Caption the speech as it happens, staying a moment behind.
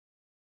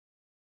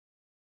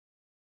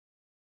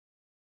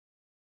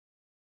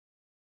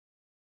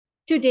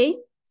Today,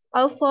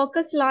 our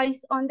focus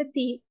lies on the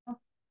theme of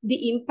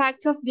the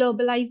impact of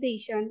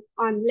globalization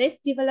on less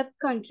developed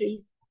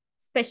countries,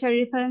 special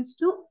reference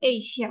to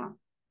Asia.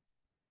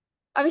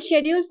 Our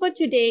schedule for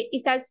today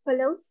is as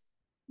follows.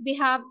 We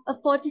have a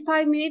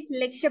 45-minute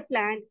lecture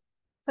planned,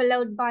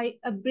 followed by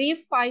a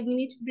brief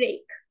 5-minute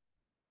break.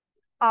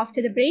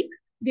 After the break,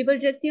 we will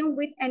resume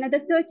with another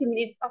 30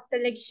 minutes of the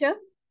lecture,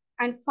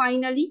 and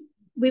finally,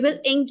 we will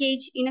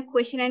engage in a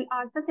question and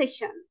answer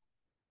session.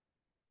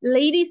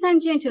 Ladies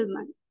and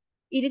gentlemen,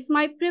 it is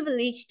my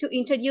privilege to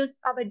introduce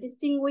our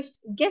distinguished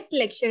guest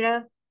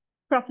lecturer,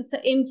 Professor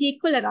MG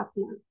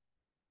Kularatne.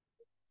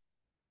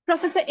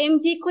 Professor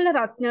MG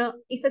Kularatne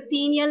is a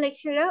senior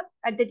lecturer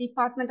at the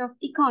Department of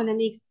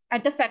Economics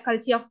at the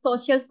Faculty of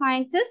Social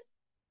Sciences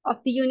of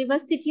the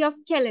University of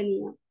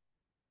Kelaniya.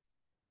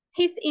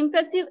 His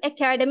impressive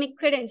academic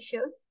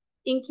credentials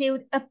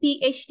include a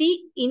PhD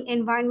in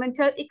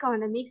Environmental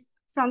Economics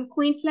from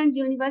Queensland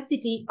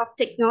University of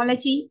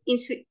Technology in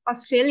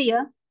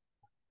Australia,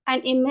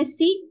 an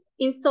MSc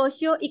in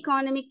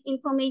Socio-Economic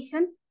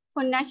Information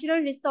for Natural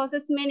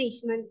Resources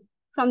Management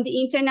from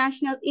the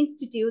International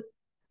Institute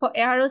for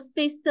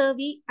Aerospace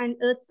Survey and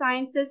Earth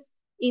Sciences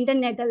in the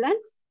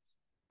Netherlands,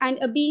 and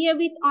a BA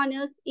with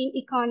honors in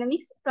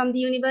economics from the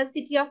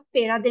University of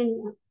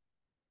Peradeniya.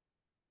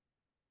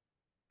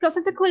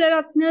 Professor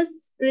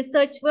Kularatne's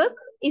research work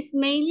is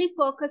mainly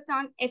focused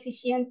on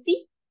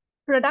efficiency,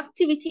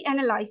 productivity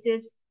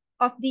analysis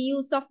of the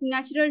use of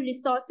natural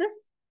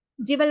resources,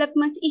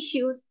 development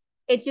issues,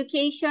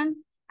 education,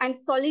 and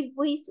solid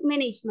waste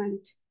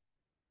management.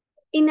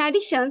 In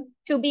addition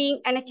to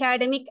being an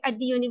academic at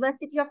the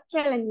University of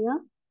Kelaniya,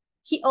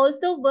 he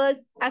also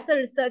works as a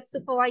research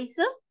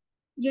supervisor,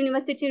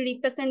 university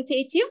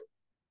representative,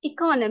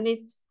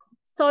 economist,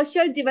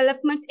 social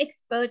development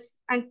expert,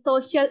 and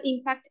social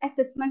impact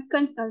assessment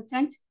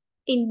consultant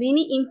in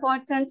many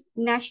important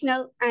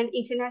national and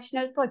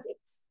international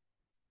projects.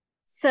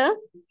 Sir,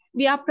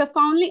 we are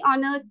profoundly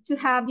honored to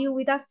have you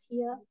with us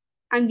here,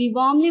 and we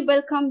warmly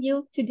welcome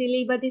you to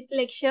deliver this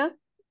lecture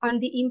on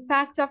the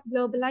impact of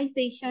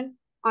globalization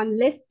on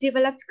less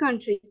developed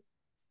countries,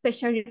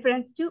 special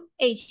reference to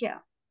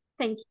Asia.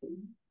 Thank you.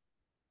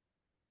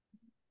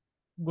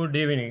 Good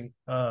evening,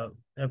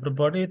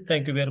 everybody.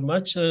 Thank you very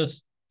much.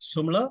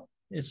 Sumla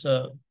is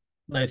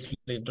nicely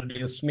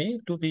introduced me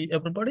to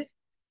everybody.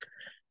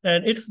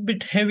 And it's a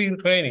bit heavy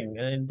raining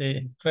in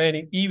the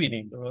training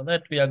evening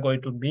that we are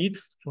going to meet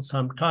for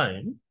some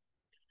time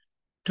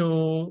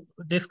to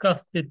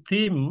discuss the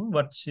theme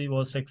what she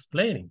was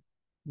explaining.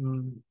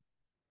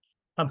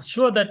 I'm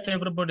sure that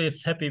everybody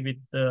is happy with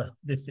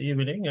this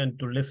evening and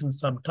to listen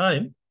some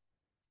time.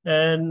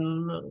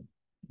 And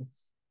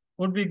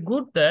would be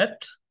good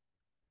that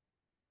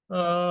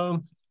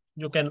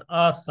you can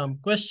ask some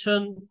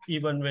question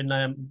even when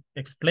I am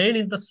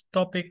explaining this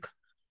topic.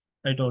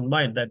 I don't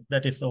mind that.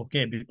 That is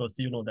okay because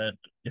you know that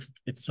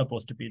it's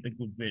supposed to be the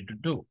good way to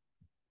do.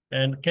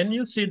 And can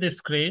you see the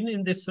screen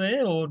in this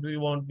way, or do you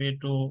want me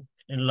to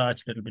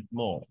enlarge a little bit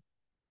more?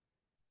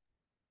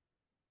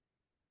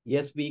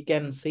 Yes, we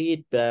can see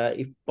it.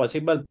 If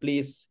possible,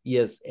 please,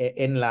 yes,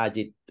 enlarge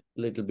it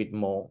a little bit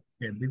more.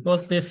 Yeah,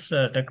 because this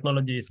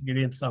technology is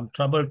giving some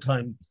time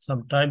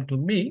to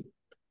me.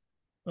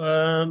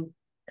 I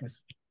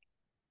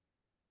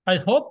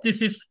hope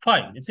this is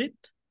fine, is it?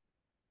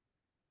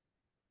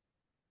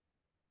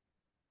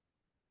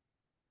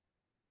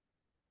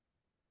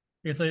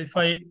 Okay, so if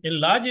I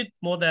enlarge it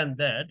more than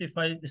that, if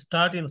I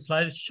start in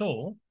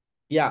slideshow,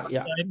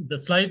 the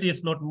slide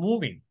is not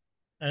moving,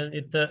 and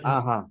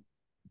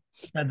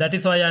and that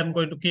is why I'm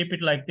going to keep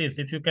it like this.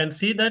 If you can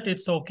see that,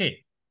 it's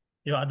okay.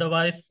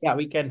 Otherwise,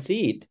 we can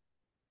see it.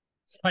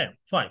 Fine.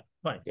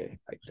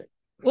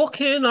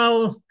 Okay,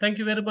 now thank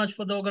you very much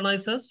for the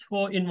organizers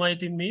for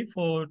inviting me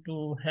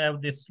to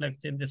have this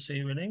lecture this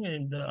evening,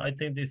 and I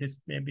think this is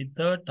maybe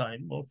third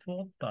time or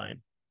fourth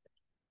time.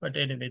 But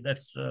anyway,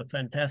 that's a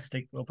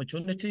fantastic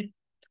opportunity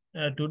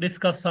to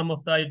discuss some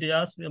of the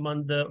ideas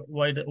among the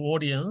wider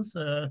audience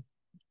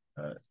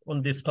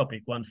on this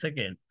topic once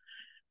again.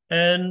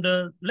 And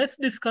let's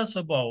discuss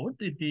about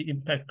the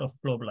impact of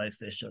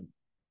globalization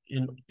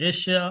in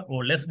Asia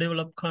or less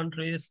developed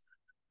countries,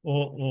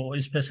 or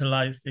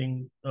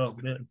specializing,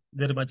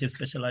 very much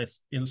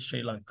specialized in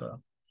Sri Lanka.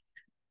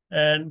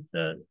 And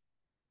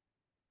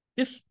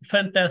it's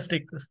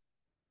fantastic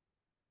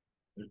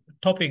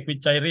topic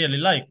which I really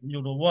like.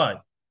 You know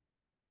why?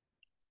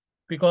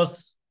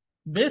 Because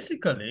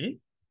basically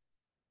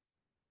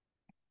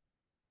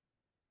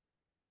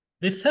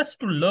this has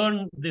to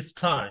learn this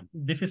time.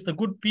 This is the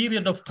good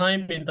period of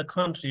time in the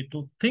country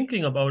to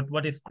thinking about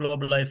what is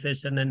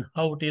globalization and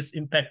how it is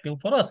impacting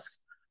for us.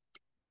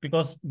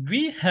 Because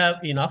we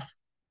have enough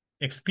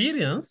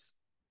experience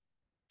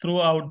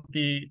throughout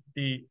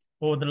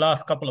over the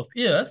last couple of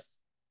years,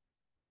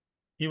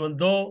 even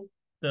though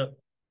the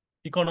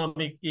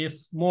economic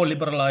is more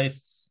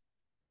liberalized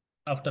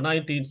after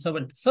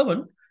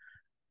 1977,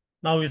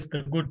 now is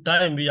the good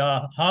time we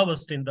are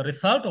harvesting the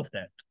result of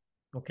that,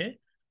 okay?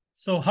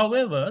 So,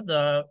 however,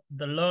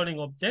 the learning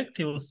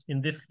objectives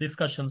in these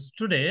discussions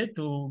today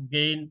to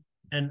gain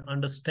an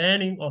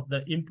understanding of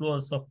the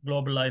influence of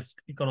globalized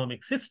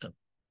economic system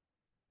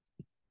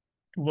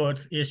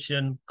towards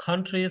Asian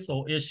countries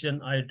or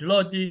Asian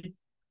ideology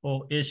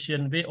or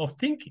Asian way of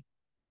thinking,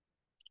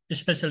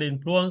 especially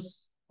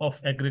influence of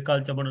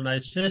agriculture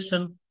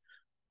modernization,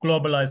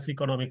 globalized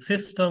economic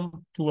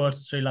system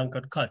towards Sri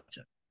Lankan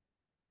culture.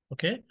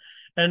 Okay,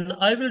 and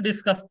I will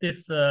discuss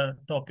this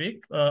topic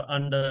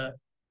under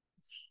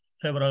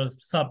several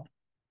sub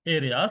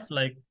areas.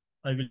 Like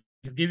I will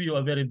give you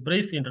a very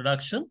brief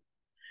introduction.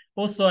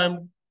 Also,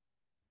 I'm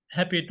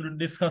happy to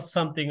discuss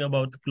something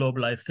about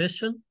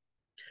globalization.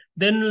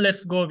 Then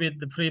let's go with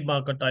the free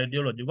market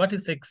ideology. What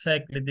is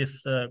exactly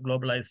this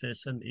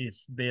globalization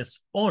is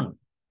based on?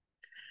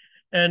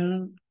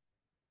 And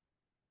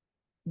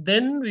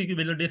then we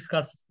will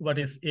discuss what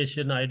is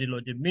Asian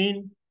ideology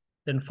mean.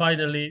 Then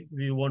finally,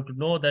 we want to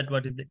know that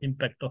what is the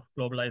impact of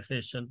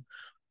globalization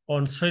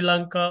on Sri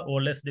Lanka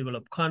or less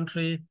developed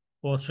country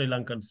or Sri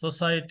Lankan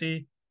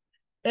society,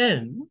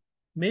 and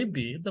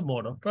maybe the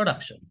mode of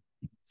production.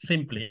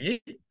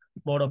 Simply,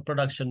 mode of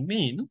production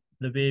mean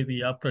the way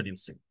we are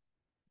producing.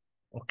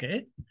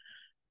 Okay.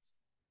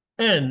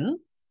 And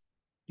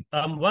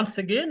once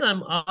again,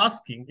 I'm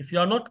asking, if you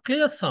are not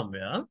clear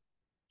somewhere,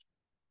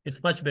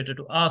 it's much better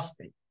to ask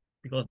me,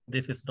 because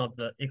this is not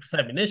the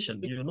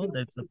examination, you know,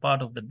 that's a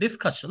part of the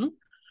discussion.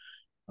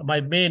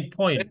 My main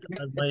point,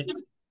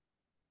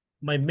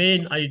 my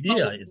main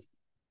idea is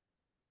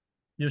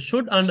you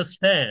should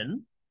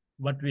understand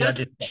what we are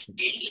discussing.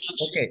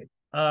 Okay,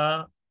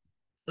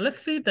 let's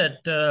see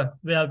that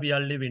where we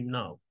are living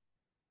now.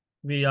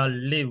 We are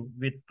live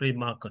with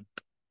pre-market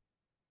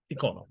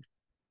economy.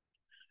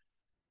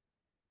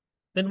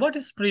 Then what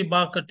is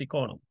pre-market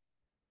economy?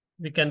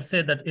 We can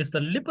say that it's the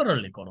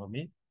liberal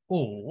economy,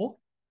 or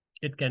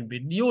it can be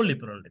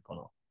neoliberal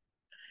economy.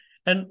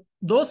 And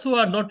those who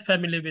are not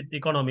familiar with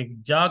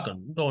economic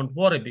jargon, don't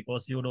worry,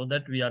 because you know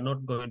that we are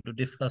not going to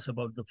discuss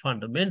about the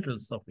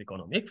fundamentals of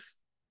economics.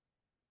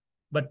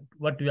 But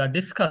what we are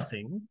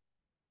discussing,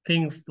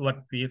 things what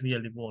we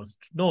really want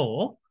to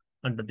know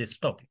under this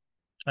topic.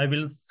 I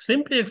will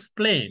simply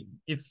explain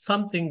if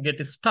something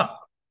gets stuck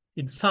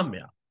in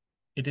somewhere.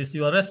 It is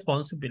your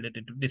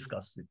responsibility to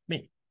discuss with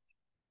me.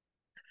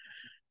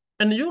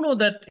 And you know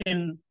that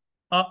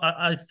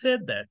I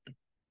said that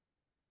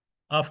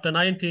after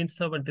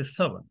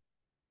 1977,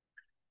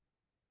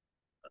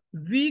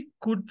 we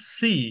could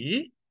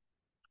see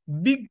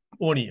big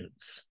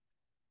onions.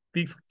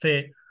 We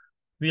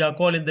are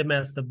calling them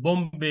as the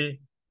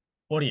Bombay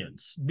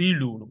onions,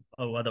 Bilulu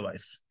or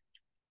otherwise.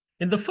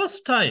 In the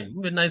first time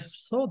when I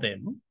saw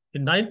them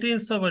in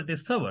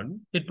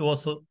 1977, it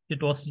was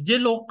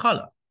yellow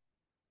color.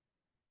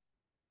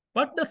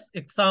 What does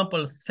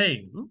example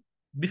saying?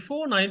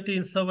 Before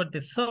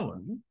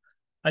 1977,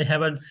 I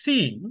haven't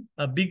seen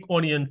a big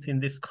onions in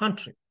this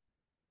country,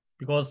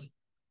 because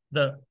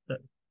the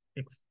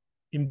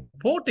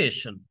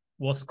importation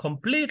was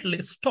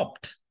completely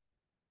stopped.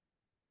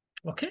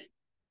 Okay.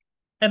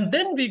 And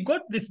then we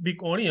got this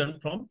big onion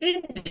from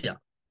India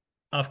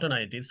after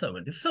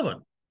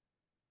 1977.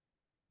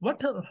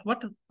 What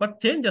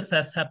changes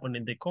has happened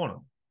in the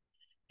economy?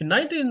 In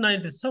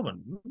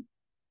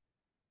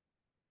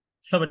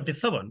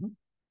 1977,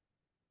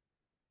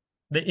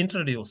 they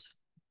introduced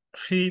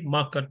free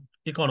market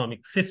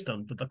economic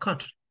system to the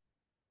country.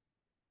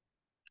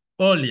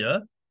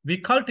 Earlier, we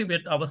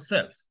cultivate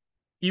ourselves,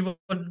 even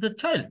the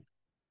child,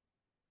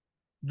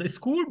 the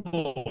school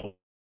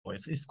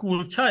boys,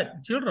 school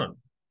children,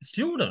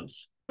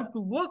 students have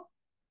to work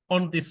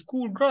on the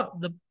school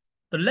ground,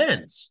 the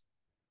lands.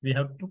 We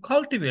have to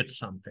cultivate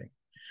something.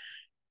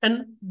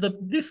 And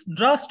this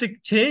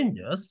drastic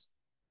changes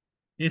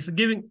is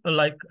giving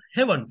like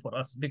heaven for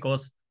us,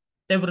 because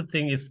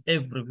everything is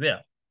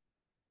everywhere.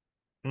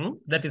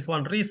 That is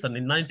one reason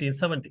in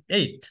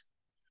 1978,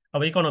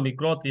 our economic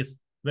growth is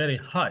very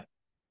high.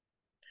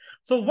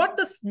 So what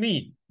does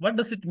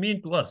it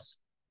mean to us?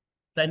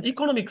 An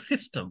economic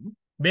system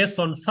based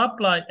on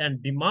supply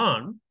and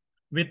demand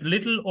with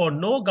little or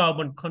no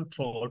government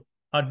control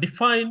are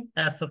defined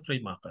as a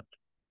free market.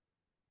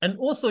 And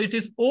also it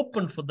is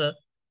open for the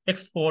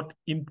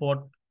export-import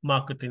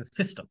marketing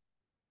system.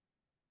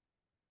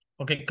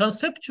 Okay,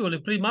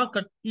 conceptually, free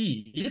market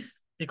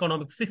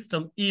economic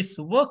system is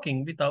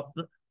working without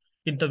the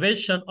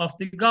intervention of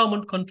the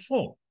government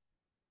control.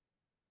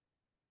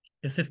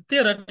 It's a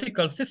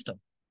theoretical system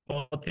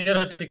or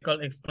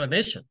theoretical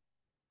explanation.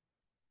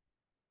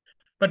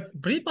 But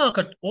free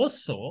market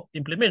also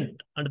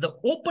implement under the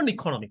open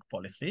economic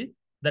policy.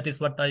 That is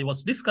what I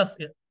was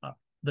discussing.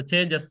 The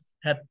changes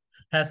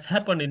has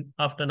happened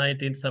after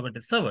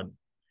 1977.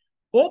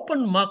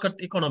 Open market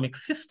economic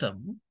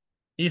system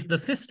is the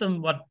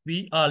system what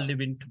we are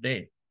living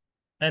today.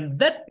 And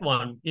that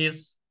one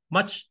is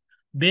much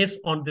based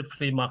on the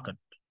free market.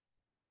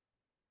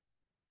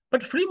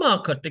 But free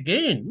market,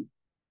 again,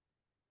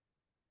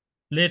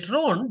 later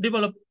on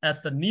developed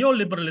as a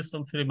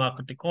neoliberalism free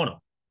market economy.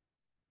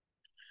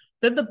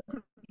 Then the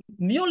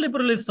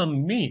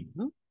neoliberalism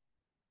means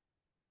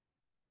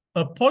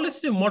a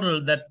policy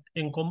model that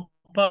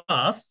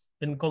encompasses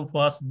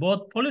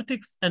both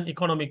politics and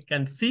economic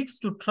and seeks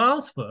to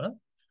transfer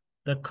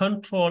the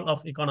control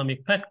of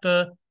economic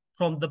factor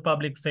from the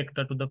public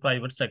sector to the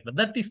private sector.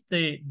 That is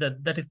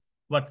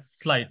what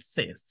slide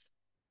says.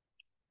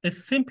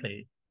 It's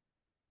simply,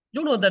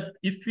 that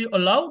if we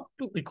allow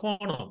the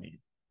economy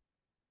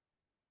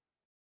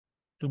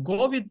to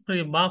go with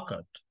free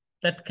market,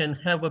 that can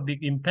have a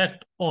big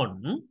impact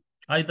on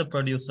either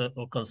producer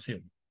or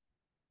consumer.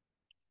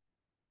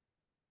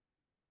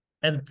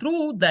 And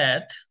through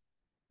that,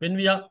 when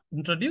we are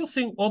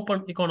introducing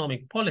open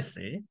economic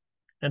policy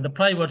and the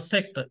private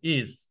sector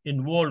is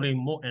involving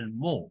more and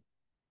more,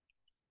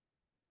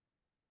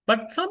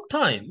 but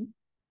sometimes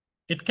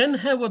it can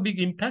have a big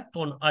impact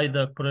on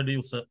either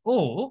producer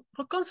or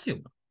a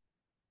consumer.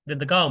 Then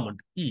the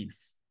government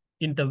is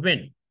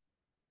intervened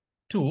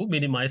to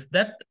minimize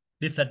that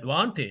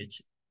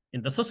disadvantage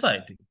in the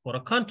society or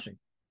a country.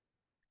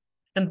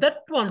 And that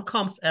one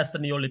comes as a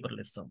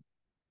neoliberalism.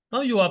 Now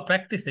you are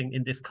practicing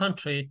in this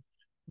country,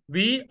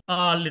 we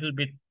are a little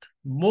bit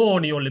more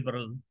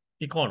neoliberal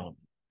economy.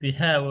 We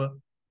have a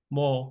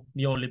more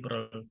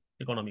neoliberal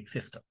economic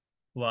system.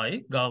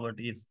 Why? Government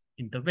is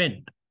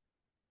intervened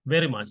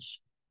very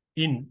much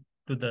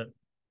into the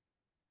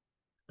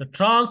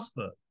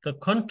transfer, the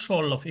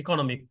control of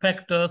economic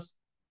factors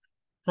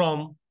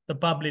from the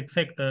public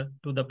sector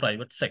to the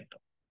private sector.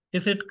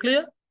 Is it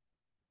clear?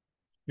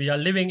 We are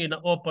living in an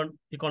open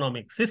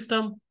economic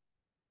system,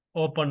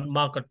 open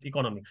market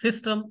economic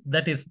system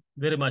that is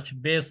very much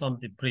based on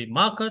the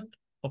pre-market.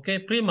 Okay,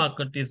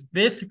 pre-market is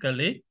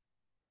basically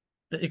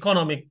the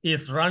economic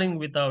is running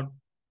without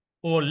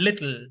or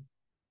little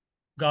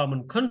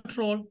government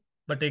control,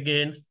 but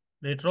again,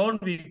 later on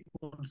we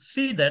could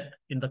see that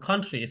in the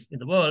countries in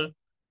the world,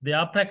 they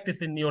are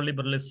practicing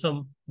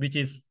neoliberalism, which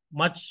is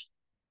much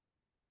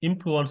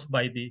influenced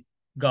by the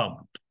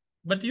government.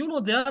 But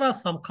there are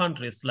some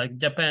countries like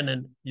Japan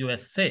and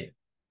USA.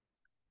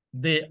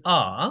 They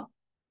are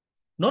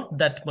not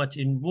that much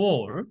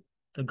involved.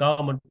 The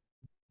government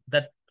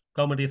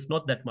is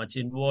not that much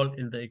involved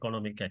in the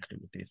economic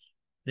activities.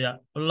 They are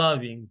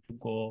allowing to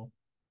go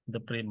the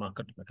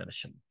pre-market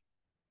mechanism.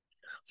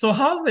 So,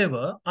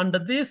 however, under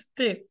this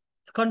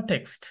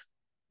context,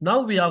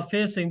 now we are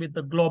facing with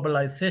the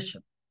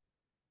globalization.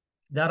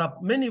 There are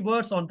many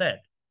words on that.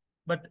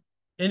 But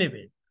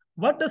anyway,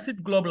 what does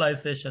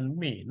globalization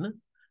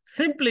mean?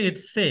 Simply it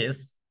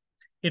says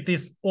it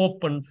is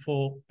open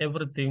for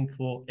everything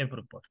for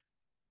everybody.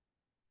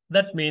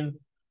 That means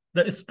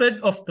the spread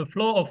of the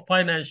flow of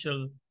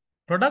financial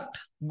product,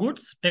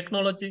 goods,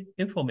 technology,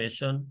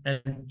 information,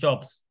 and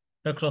jobs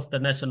across the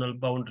national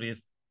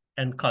boundaries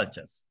and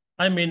cultures.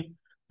 I mean,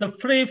 the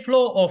free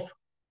flow of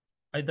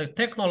either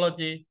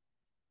technology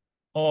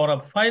or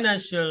a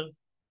financial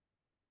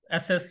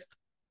assets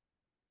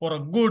or a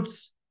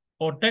goods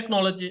or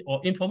technology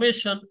or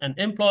information and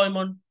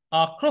employment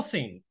are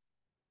crossing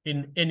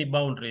in any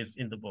boundaries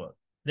in the world.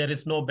 There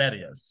is no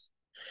barriers.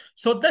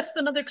 So that's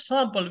another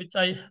example which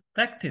I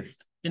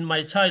practiced in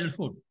my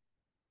childhood.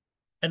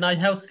 And I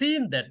have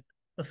seen that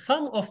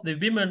some of the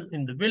women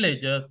in the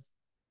villages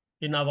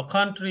in our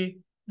country,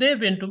 they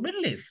went to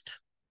Middle East.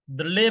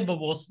 The labor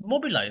was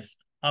mobilized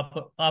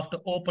after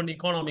open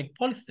economic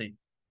policy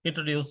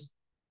introduced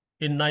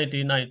in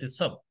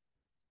 1997.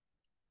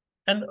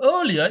 And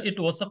earlier, it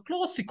was a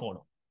closed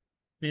economy.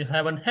 We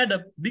haven't had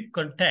a big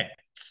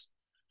contacts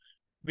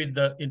with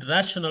the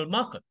international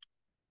market.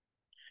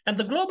 And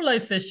the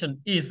globalization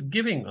is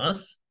giving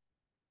us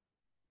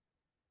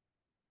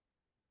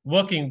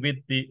working with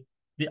the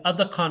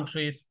other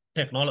countries'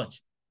 technology,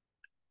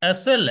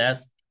 as well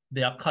as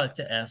their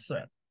culture as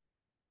well.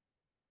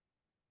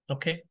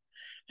 Okay?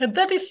 And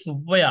that is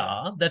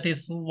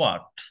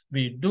what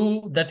we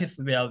do, that is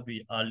where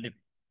we are living.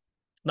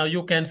 Now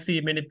you can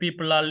see many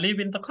people are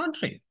leaving the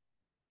country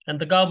and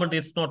the government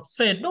is not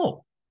saying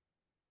no.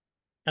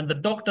 And the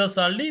doctors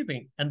are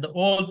leaving and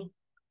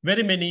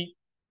very many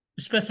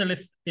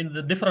specialists in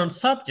the different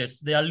subjects,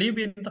 they are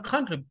leaving the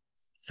country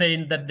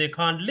saying that they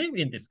can't live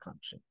in this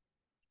country.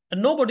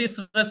 And nobody is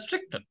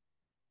restricted.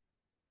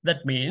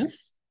 That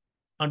means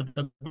under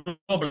the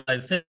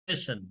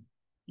globalization,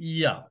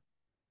 yeah,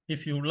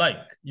 if you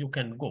like, you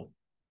can go.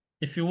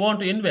 If you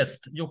want to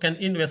invest, you can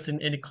invest in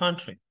any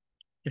country.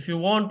 If you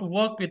want to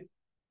work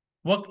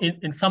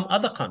in some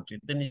other country,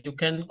 then you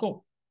can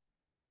go.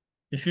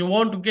 If you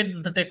want to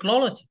get the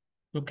technology,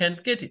 you can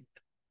get it.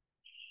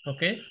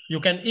 Okay? You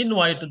can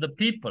invite the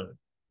people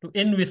to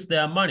invest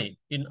their money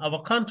in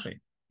our country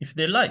if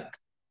they like.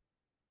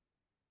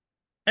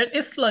 And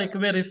it's like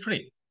very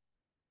free.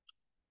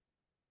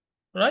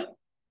 Right?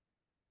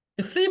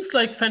 It seems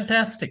like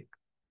fantastic.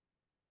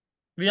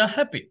 We are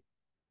happy,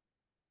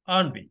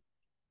 aren't we?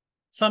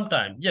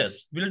 Sometime,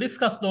 yes. We'll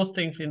discuss those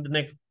things in the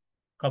next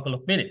couple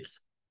of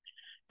minutes.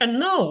 And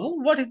now,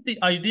 what is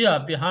the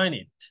idea behind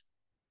it?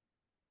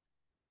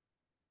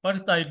 What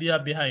is the idea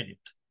behind it?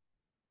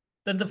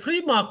 Then the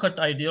free market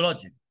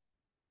ideology.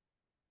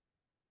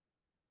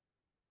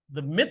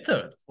 the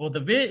methods or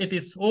the way it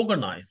is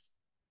organized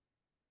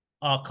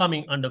are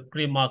coming under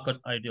pre-market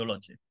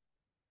ideology.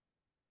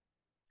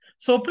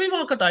 So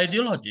pre-market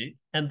ideology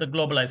and the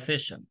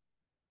globalization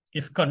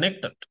is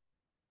connected.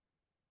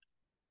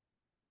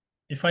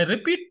 If I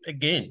repeat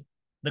again,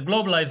 the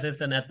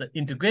globalization and the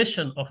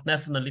integration of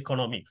national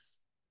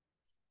economics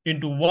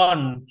into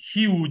one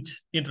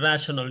huge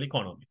international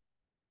economy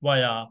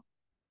via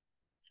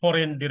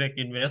foreign direct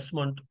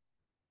investment,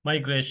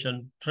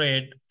 migration,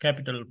 trade,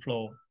 capital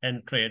flow,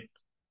 and trade,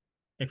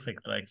 etc.,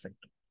 etc.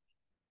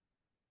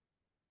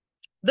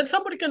 Then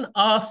somebody can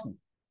ask me,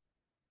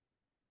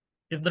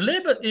 if the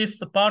labor is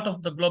a part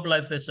of the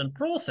globalization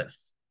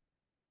process,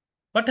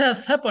 what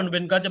has happened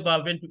when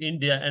Gajabha went to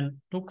India and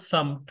took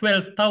some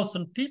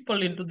 12,000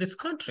 people into this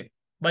country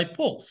by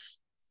force?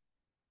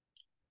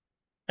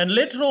 And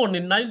later on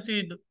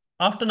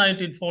after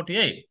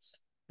 1948,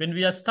 when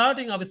we are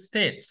starting our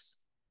states,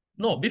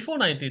 no, before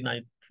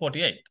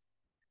 1948,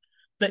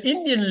 the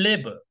Indian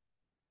labor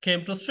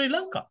came to Sri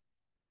Lanka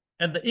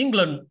and the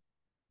England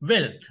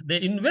wealth,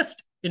 they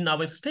invest in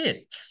our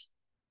states.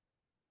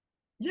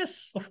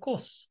 Yes, of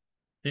course.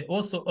 They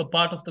also a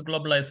part of the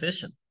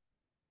globalization,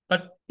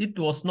 but it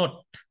was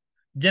not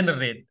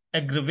generate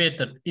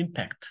aggravated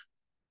impact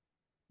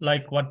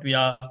like what we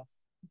are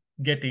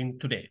getting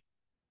today.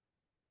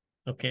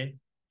 Okay.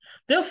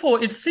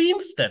 Therefore, it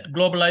seems that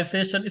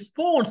globalization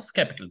spawns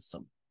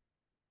capitalism.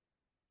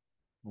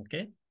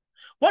 Okay.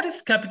 What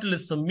does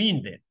capitalism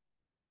mean then?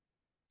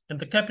 And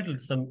the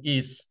capitalism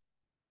is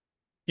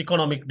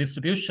economic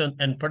distribution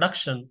and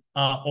production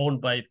are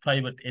owned by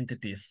private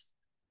entities,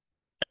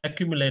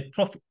 accumulate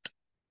profit.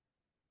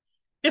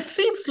 It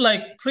seems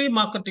like free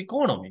market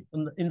economy,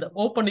 in the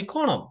open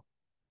economy,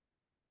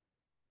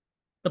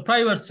 the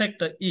private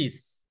sector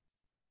is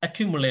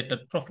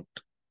accumulated profit.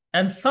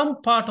 And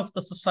some part of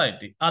the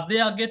society, they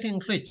are getting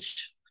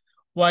rich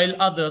while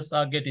others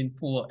are getting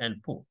poor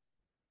and poor.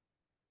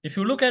 If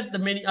you look at the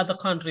many other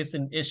countries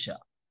in Asia,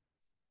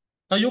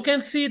 now you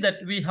can see that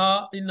we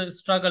are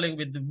struggling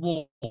with the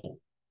war.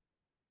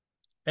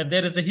 And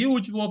there is a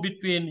huge war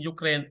between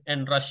Ukraine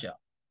and Russia.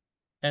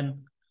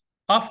 And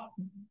after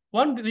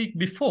 1 week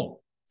before,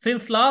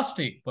 since last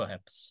week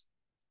perhaps,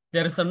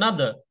 there is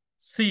another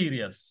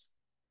serious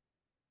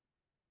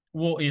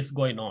war is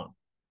going on.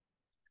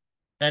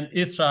 And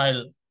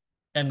Israel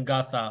and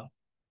Gaza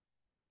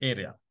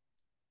area.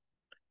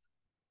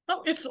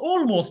 Now it's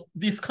almost,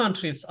 these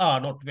countries are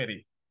not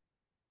very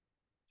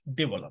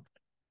developed.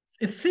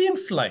 It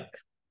seems like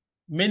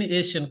many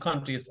Asian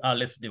countries are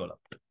less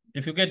developed.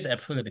 If you get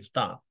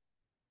Afghanistan,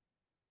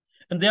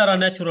 and there are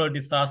natural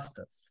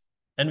disasters,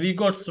 and we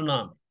got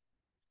tsunami.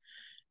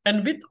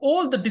 And with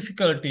all the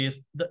difficulties,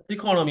 the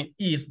economy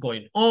is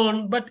going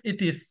on, but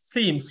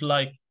seems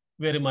like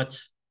very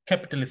much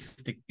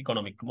capitalistic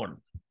economic model.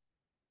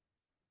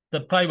 The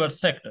private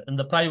sector and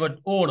the private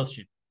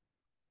ownership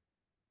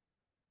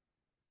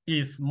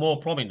is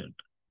more prominent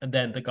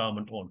than the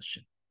government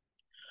ownership.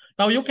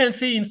 Now you can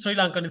see in Sri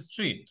Lankan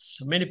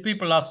streets, many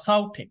people are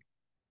shouting,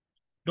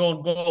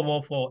 don't go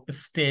more for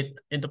state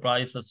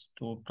enterprises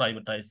to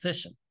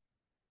privatization.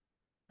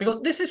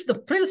 Because this is the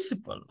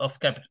principle of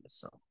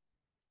capitalism.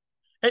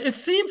 And it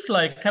seems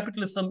like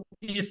capitalism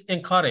is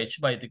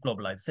encouraged by the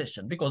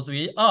globalization because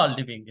we are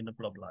living in a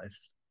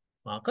globalized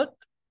market.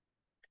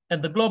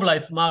 And the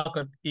globalized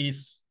market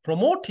is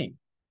promoting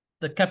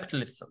the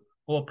capitalism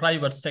or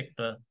private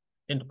sector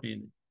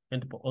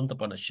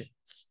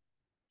entrepreneurships.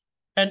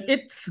 And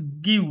it's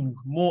give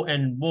more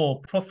and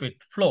more profit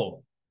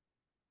flow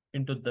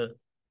into the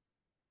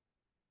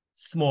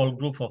small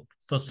group of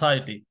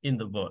society in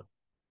the world.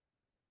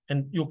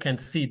 And you can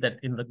see that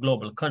in the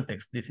global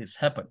context, this is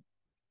happening.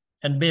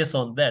 And based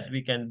on that,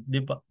 we can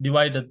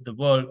divide the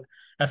world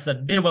as a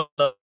developed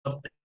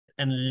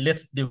and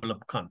less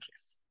developed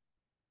countries.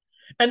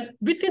 And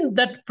within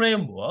that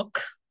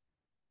framework,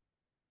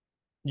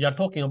 we are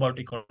talking about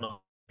economic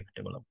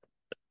development.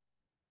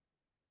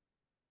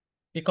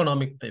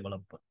 Economic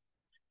development.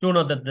 You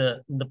know that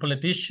the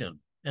politician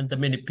and the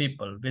many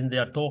people, when they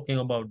are talking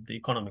about the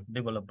economic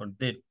development,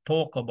 they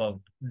talk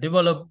about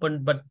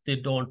development, but they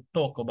don't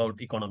talk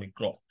about economic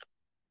growth.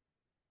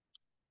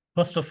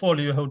 First of all,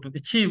 you have to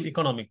achieve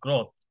economic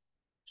growth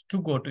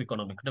to go to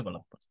economic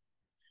development.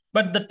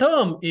 But the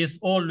term is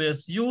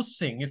always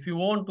using, if you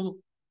want to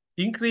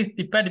increase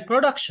the paddy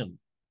production,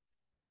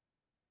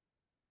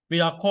 we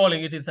are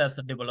calling it as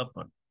a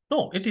development.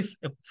 No, it is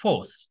a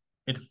force.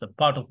 It is a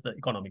part of the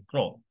economic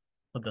growth,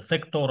 or the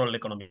sectoral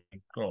economic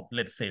growth,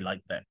 let's say like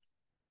that.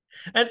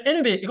 And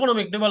anyway,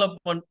 economic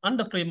development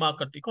under free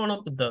market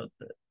economy, the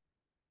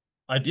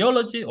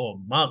ideology or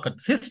market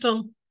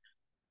system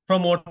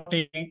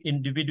promoting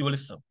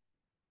individualism.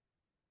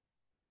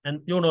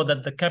 And you know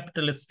that the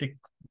capitalistic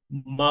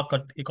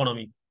market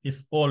economy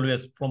is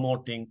always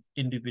promoting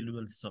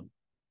individualism.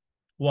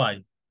 Why?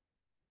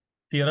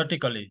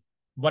 Theoretically,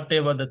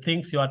 whatever the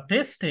things you are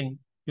tasting,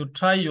 you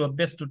try your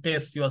best to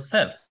taste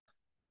yourself.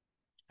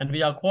 And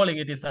we are calling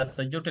it as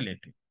a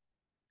utility.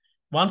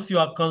 Once you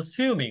are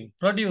consuming,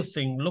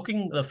 producing,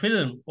 looking at the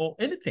film or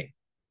anything,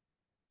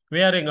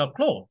 wearing a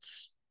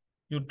clothes.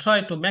 You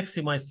try to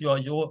maximize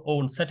your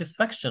own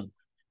satisfaction.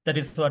 That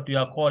is what we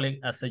are calling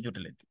as a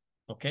utility,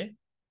 okay?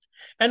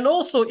 And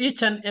also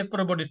each and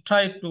everybody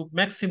try to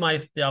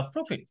maximize their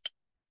profit,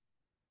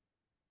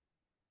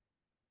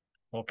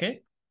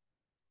 okay?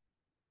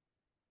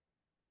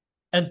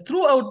 And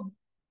throughout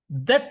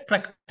that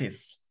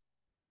practice,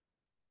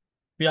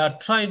 we are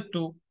trying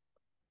to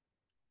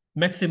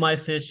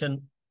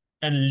maximization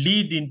and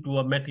lead into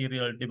a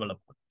material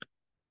development.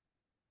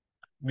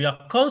 We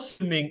are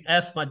consuming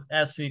as much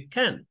as we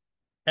can,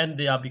 and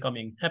they are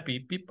becoming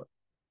happy people.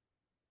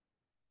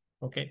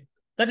 Okay,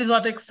 that is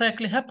what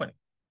exactly happened.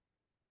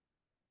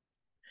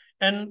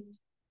 And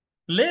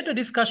later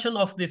discussion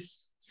of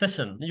this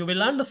session, you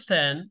will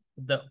understand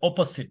the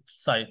opposite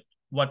side,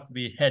 what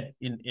we had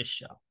in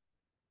Asia.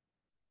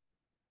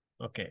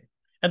 Okay,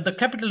 and the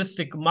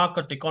capitalistic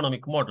market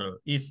economic model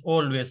is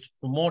always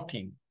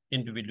promoting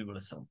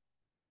individualism.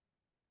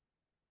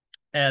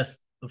 As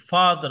the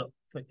father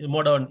of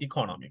modern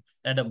economics,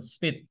 Adam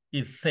Smith,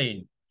 is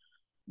saying,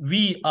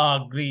 we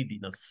are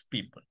greediness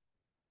people.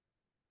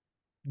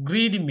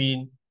 Greedy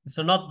means it's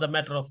not the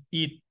matter of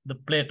eat the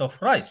plate of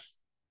rice.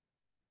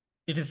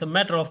 It is a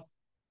matter of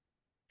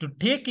to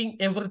taking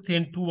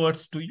everything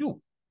towards to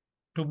you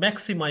to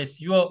maximize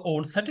your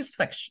own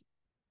satisfaction.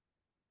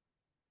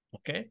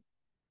 Okay?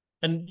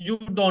 And you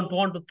don't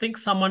want to think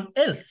someone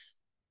else.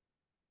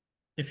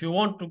 If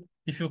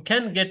you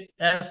can get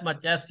as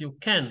much as you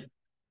can,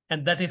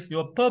 and that is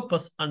your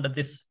purpose under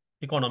this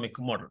economic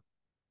model.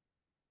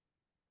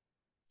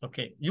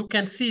 Okay, you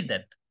can see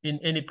that in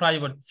any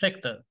private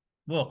sector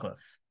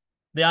workers.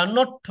 They are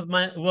not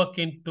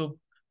working to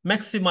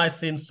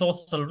maximize in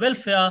social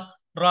welfare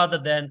rather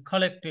than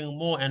collecting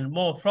more and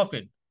more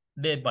profit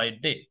day by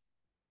day.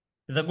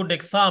 A good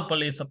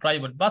example is a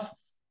private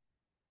buses.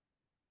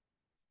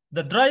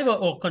 The driver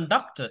or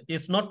conductor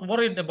is not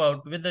worried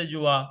about whether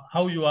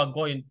how you are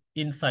going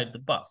inside the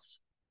bus.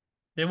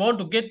 They want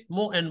to get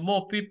more and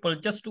more people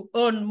just to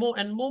earn more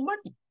and more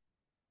money.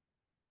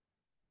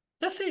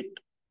 That's it.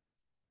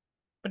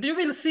 But you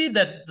will see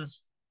that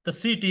the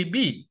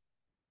CTB,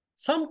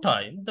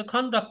 sometimes the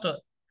conductor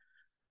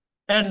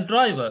and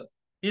driver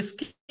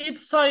keep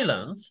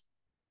silence.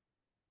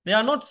 They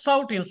are not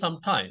shouting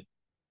sometimes.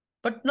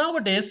 But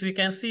nowadays, we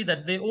can see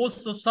that they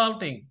also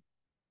shouting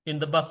in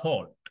the bus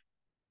hall.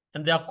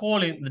 And they are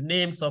calling the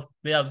names of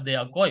where they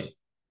are going.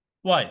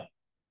 Why?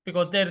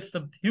 Because there is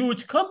a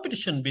huge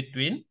competition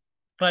between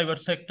private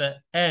sector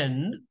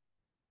and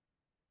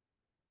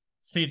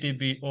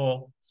CTB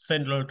or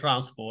central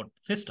transport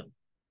system.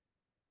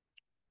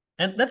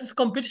 And that is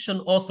competition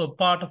also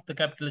part of the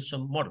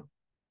capitalism model.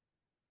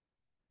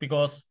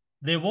 Because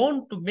they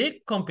want to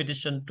make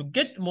competition to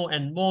get more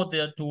and more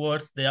there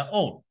towards their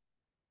own.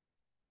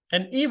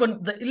 And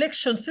even the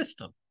election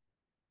system,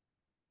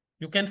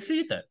 you can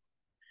see that.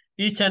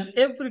 Each and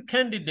every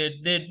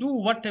candidate, they do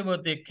whatever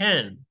they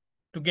can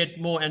to get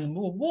more and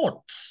more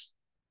votes.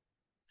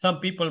 Some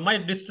people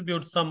might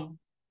distribute some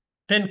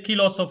 10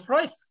 kilos of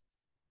rice.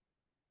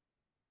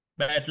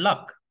 Bad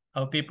luck.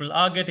 How people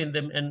are getting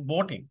them and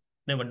voting.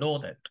 Never know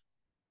that.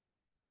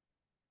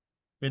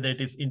 Whether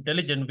it is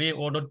intelligent way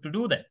or not to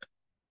do that.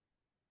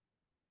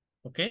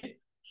 Okay.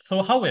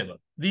 So, however,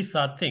 these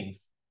are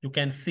things you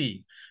can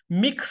see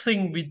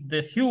mixing with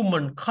the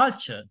human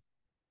culture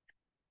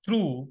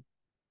through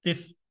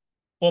this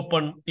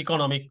open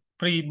economic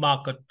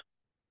pre-market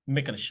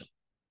mechanism.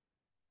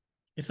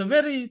 It's a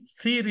very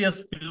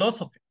serious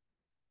philosophy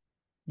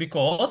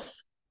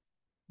because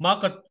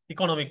market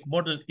economic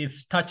model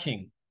is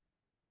touching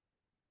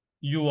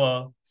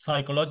your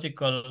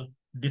psychological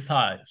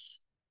desires.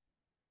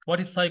 What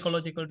is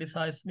psychological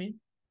desires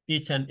mean?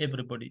 Each and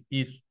everybody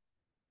is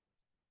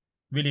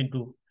willing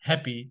to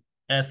happy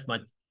as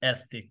much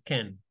as they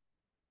can,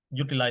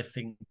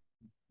 utilizing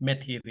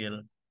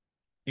material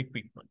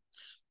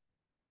equipments,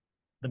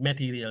 the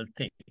material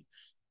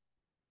things.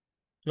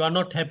 You are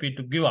not happy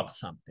to give up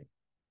something.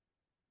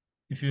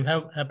 If you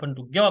happen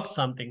to give up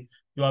something,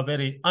 you are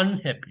very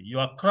unhappy. You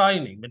are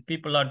crying. When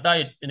people are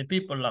died, and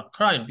people are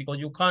crying because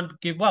you can't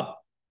give up.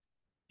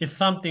 If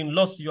something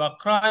lost, you are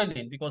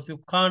crying because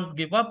you can't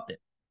give up them.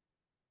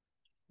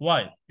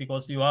 Why?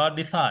 Because you are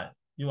desire.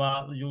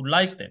 You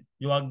like them.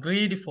 You are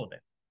greedy for them.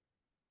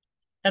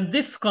 And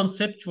this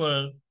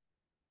conceptual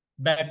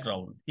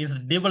background is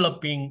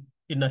developing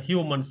in a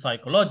human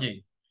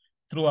psychology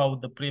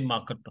throughout the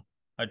pre-market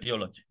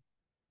ideology.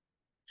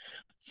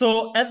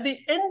 So at the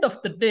end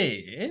of the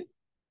day,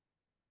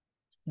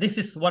 this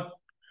is what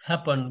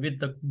happened with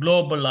the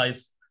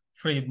globalized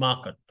free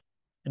market.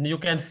 And you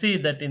can see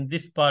that in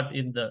this part,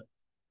 in the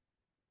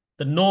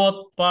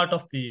north part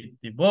of the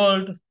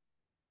world,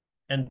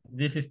 and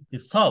this is the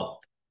south.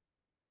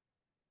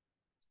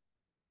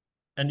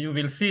 And you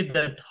will see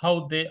that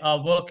how they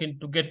are working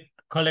to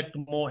collect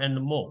more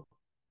and more.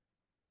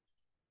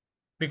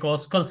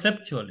 Because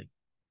conceptually,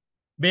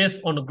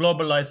 based on a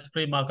globalized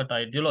free market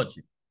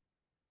ideology,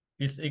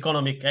 this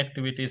economic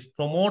activities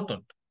promoted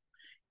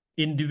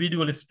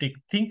individualistic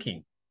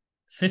thinking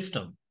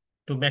system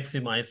to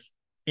maximize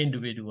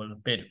individual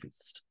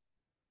benefits.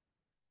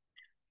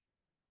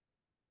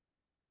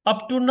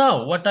 Up to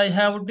now, what I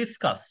have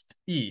discussed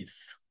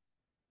is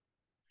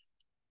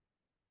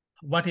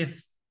what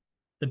is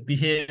the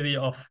behavior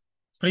of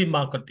free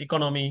market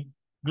economy,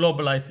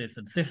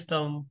 globalization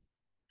system,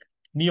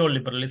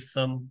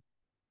 neoliberalism,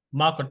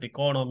 market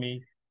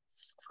economy,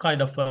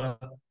 kind of a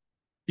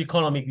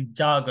economic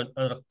jargon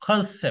or a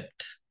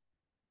concept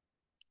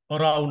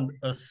around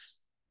us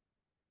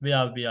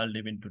where we are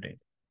living today.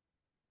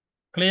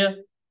 Clear?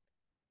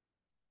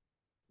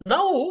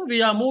 Now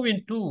we are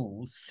moving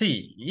to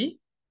see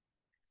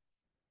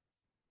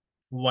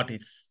what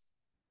is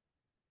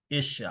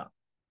Asia,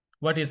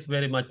 what is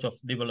very much of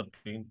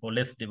developing or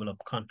less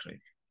developed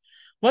countries.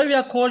 Why we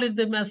are calling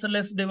them as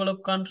less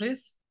developed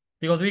countries?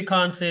 Because we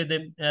can't say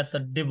them as a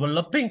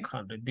developing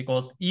country,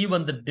 because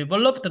even the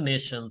developed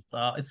nations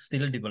are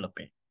still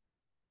developing.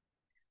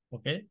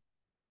 Okay?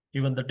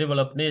 Even the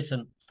developed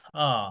nations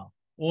are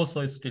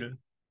also still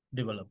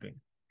developing.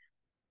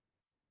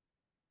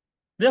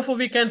 Therefore,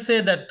 we can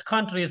say that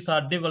countries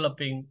are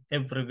developing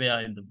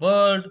everywhere in the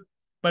world,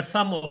 but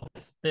some of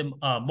them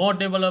are more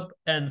developed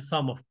and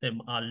some of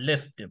them are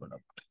less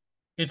developed.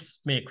 It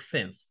makes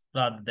sense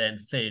rather than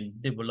saying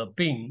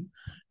developing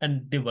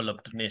and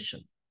developed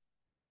nation.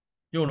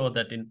 You know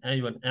that in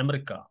even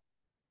America,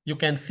 you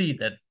can see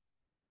that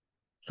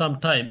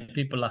sometimes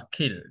people are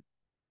killed.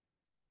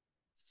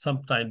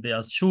 Sometimes they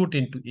are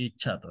shooting to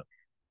each other.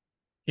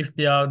 If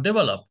they are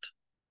developed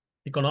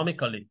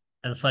economically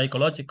and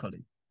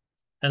psychologically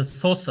and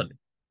socially,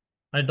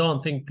 I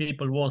don't think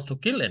people want to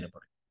kill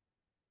anybody.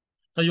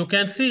 Now you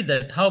can see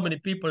that how many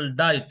people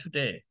died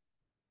today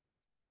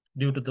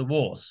due to the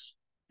wars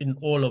in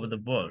all over the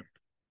world.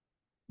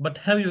 But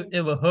have you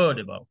ever heard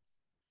about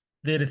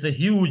there is a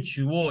huge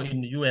war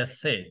in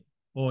USA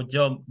or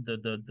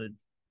the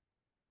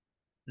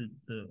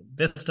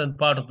western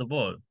part of the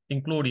world,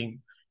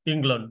 including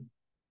England,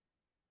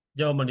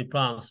 Germany,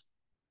 France,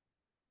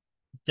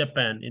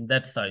 Japan in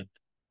that side,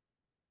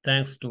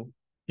 thanks to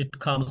it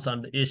comes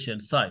on the Asian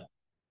side.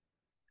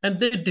 And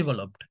they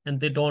developed and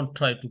they don't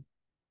try to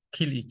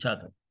kill each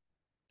other.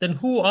 Then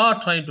who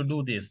are trying to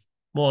do this?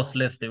 Most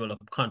less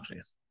developed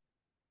countries.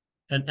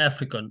 And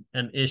African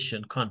and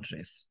Asian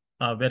countries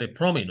are very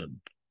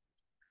prominent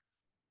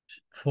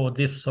for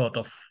this sort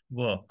of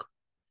work.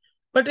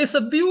 But it's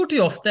a beauty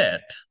of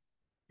that.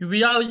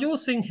 We are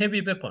using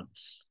heavy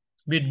weapons.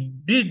 We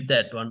did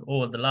that one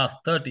over the last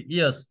 30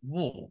 years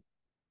war.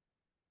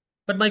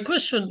 But my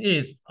question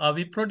is, are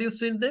we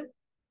producing them?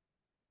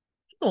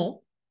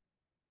 No.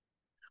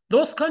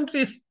 Those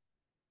countries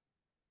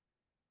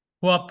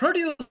who are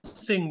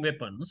producing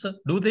weapons,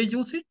 do they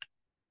use it?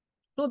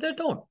 No, they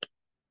don't.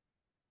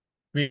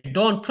 We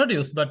don't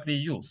produce, but we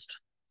used.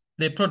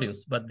 They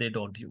produce, but they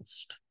don't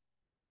use.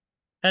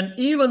 And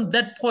even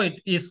that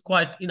point is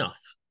quite enough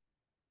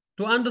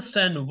to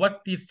understand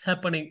what is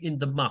happening in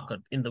the market,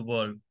 in the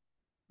world,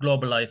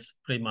 globalized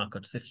free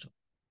market system.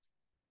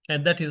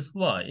 And that is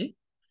why,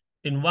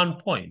 in one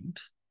point,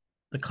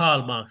 the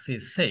Karl Marx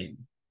is saying,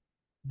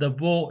 the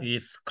war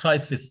is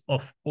crisis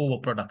of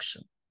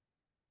overproduction.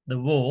 The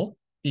war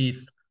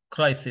is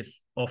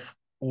crisis of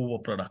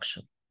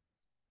overproduction.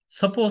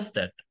 Suppose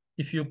that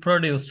if you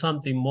produce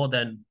something more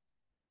than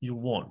you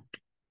want,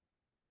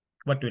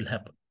 what will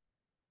happen?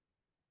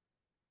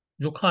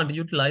 You can't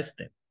utilize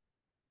them.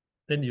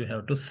 Then you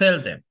have to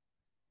sell them.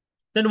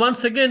 Then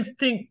once again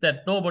think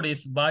that nobody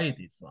is buying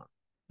this one,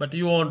 but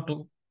you want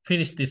to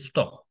finish this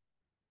stock.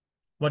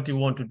 What you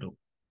want to do?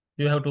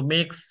 You have to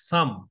make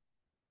some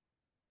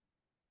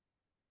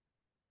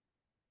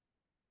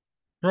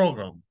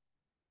program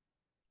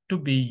to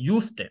be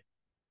used there.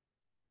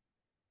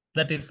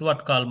 That is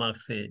what Karl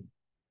Marx said.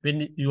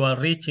 When you are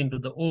reaching to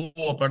the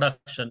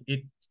overproduction,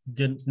 it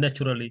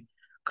naturally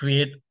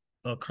creates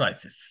a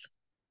crisis.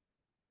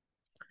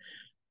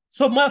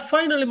 So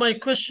finally, my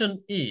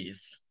question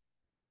is,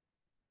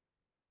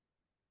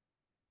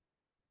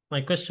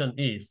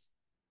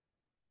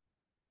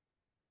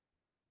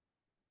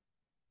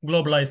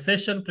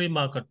 globalization,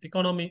 pre-market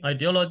economy,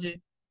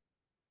 ideology,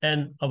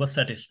 and our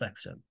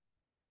satisfaction.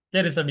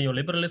 There is a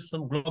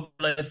neoliberalism,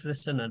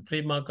 globalization, and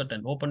free market,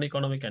 and open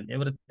economic, and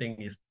everything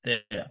is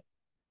there.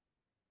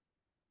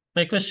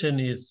 My question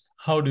is,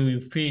 how do you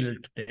feel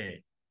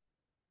today?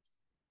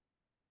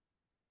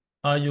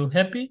 Are you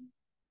happy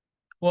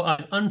or are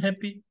you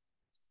unhappy?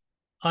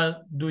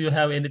 Do you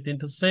have anything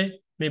to say?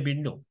 Maybe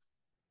no.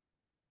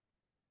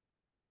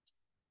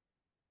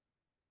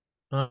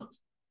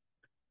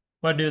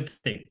 What do you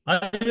think?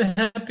 Are you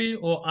happy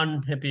or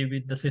unhappy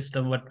with the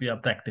system what we are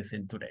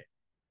practicing today?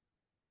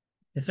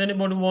 Does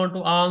anybody want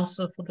to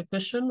answer for the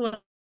question?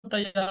 What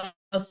I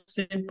ask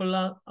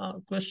simple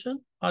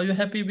question. Are you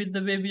happy with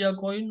the way we are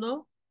going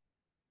now?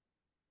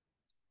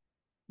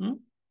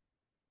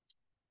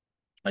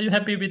 Are you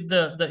happy with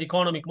the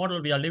economic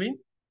model we are living?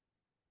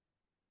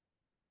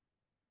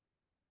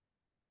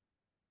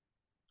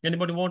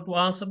 Anybody want to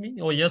answer me?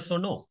 Or yes or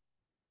no?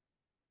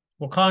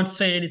 Or can't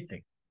say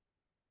anything?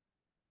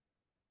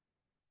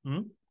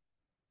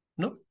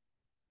 No?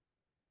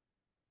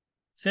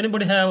 Does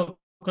anybody have a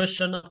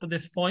question up to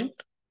this point?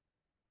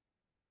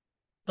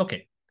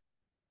 Okay.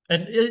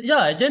 And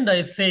yeah, agenda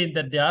is saying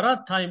that there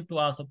are time to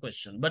ask a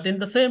question, but in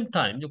the same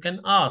time, you can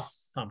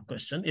ask some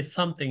question. If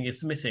something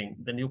is missing,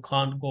 then you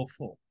can't go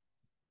for.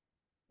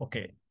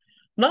 Okay.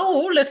 Now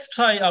let's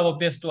try our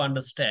best to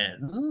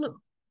understand,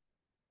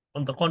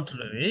 on the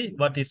contrary,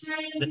 what is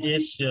the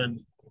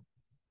Asian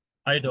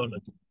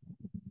ideology.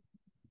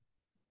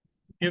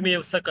 Give me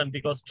a second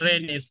because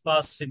train is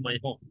passing my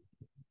home.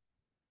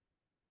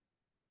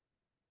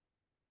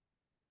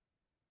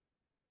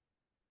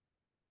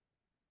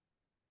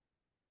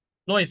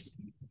 Noise.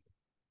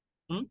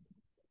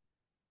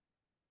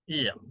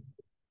 Yeah.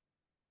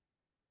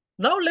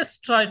 Now let's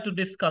try to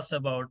discuss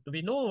about,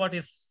 we know what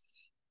is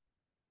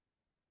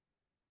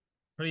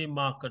free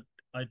market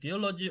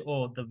ideology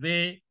or the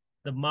way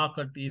the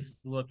market is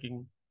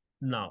working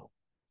now.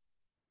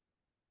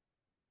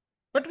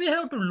 But we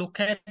have to look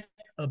at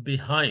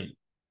behind.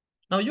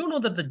 Now, you know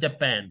that the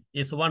Japan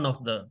is one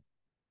of the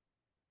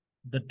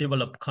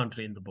developed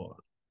country in the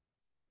world.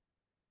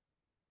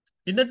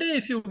 In a day,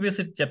 if you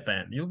visit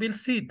Japan, you will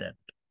see that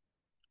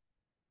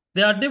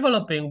they are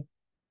developing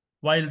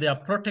while they are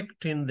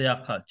protecting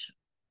their culture.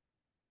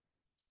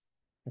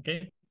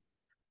 Okay.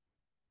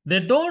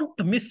 They don't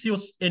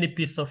misuse any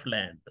piece of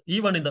land.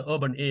 Even in the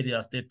urban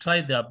areas, they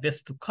try their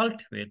best to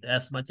cultivate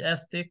as much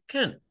as they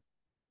can.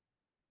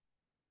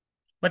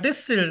 But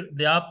still,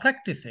 they are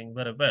practicing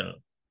very well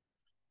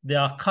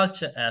their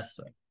culture as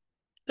well.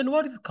 Then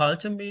what does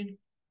culture mean?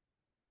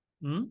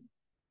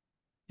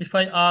 If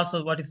I ask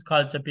what is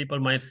culture, people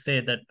might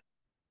say that,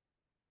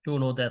 you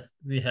know, that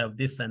we have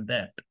this and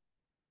that.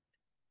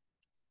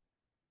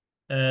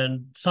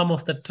 And some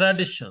of the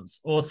traditions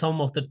or some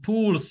of the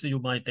tools you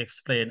might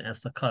explain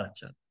as a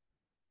culture.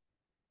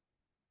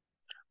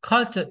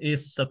 Culture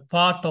is a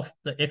part of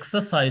the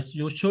exercise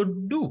you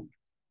should do.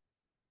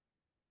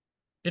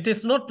 It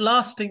is not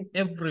lasting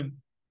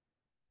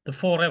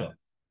forever.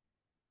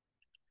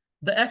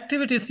 The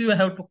activities you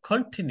have to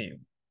continue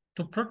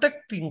to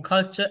protecting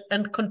culture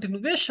and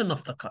continuation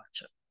of the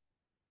culture.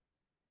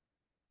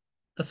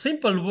 The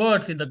simple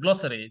words in the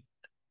glossary,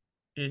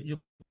 you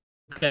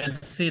can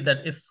see that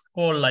it's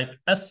called like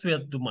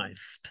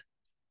aswedumized.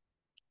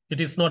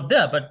 It is not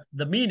there, but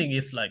the meaning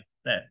is like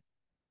that.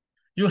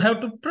 You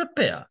have to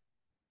prepare.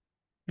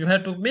 You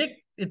have to make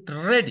it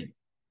ready.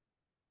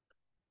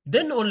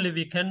 Then only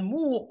we can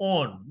move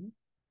on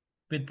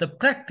with the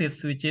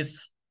practice which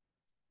is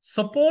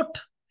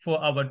support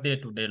for our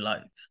day-to-day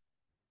life.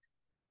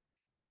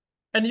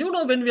 And you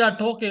know, when we are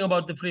talking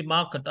about the free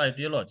market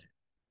ideology,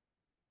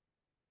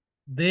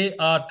 they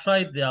are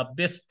trying their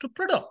best to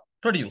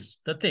produce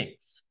the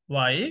things.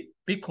 Why?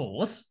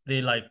 Because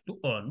they like to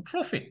earn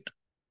profit.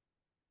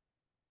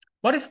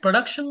 What does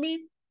production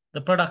mean?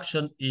 The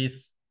production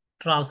is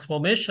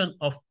transformation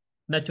of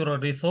natural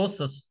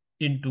resources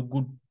into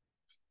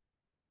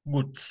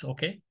goods,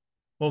 okay?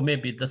 Or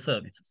maybe the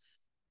services.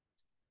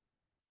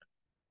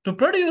 To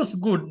produce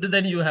good,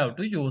 then you have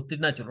to use the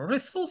natural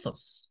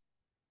resources.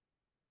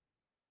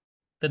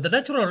 Then the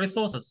natural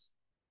resources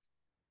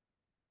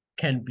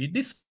can be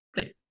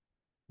displayed.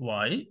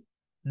 Why?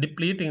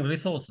 Depleting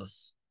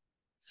resources.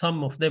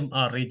 Some of them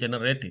are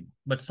regenerating,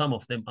 but some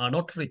of them are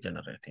not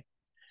regenerating.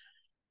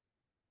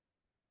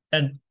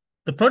 And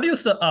the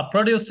producer are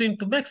producing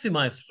to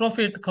maximize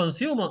profit,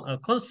 consumer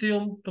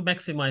consume to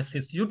maximize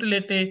its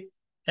utility.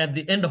 At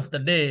the end of the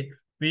day,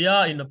 we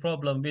are in a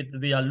problem with,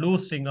 we are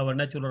losing our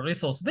natural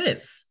resource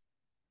base.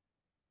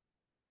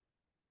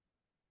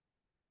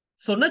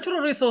 So natural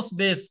resource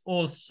base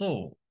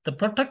also, the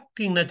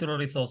protecting natural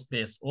resource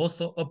base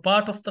also a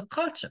part of the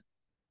culture,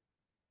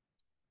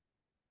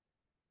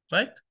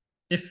 right?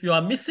 If you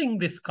are missing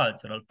these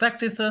cultural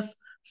practices,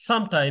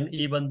 sometimes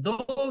even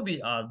though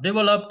we are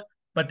developed,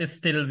 but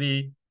still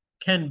we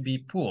can be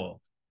poor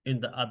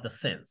in the other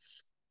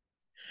sense.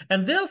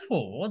 And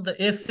therefore,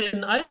 the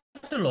Asian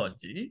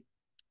ideology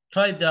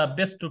try their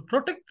best to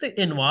protect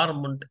the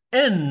environment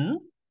and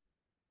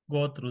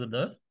go through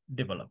the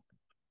development.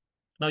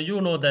 Now,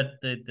 you know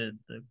that the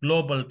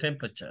global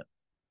temperature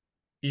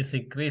is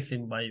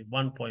increasing by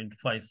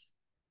 1.5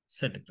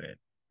 centigrade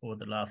over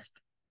the last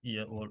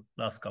year or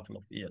last couple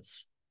of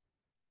years.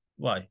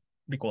 Why?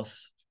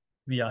 Because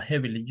we are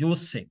heavily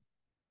using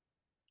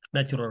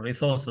natural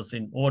resources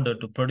in order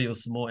to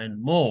produce more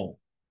and more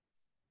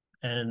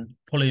and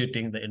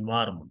polluting the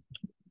environment.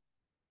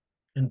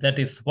 And that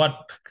is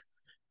what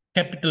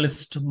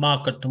capitalist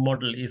market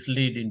model is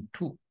leading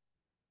to.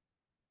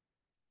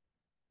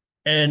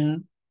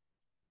 And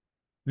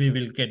we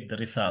will get the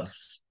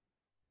results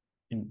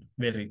in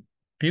very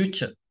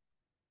future,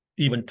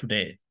 even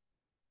today.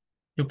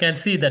 You can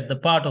see that the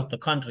part of the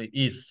country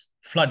is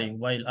flooding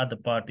while other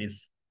part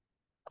is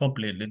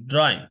completely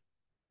dry.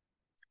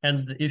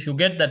 And if you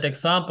get that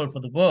example for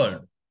the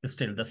world, it's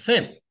still the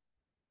same.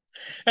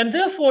 And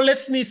therefore,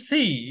 let me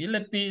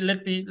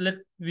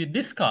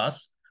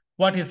discuss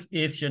what is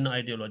Asian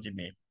ideology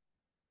mean.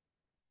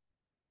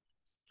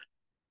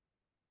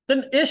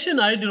 Then Asian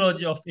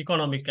ideology of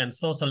economic and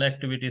social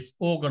activities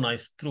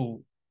organized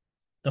through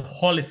the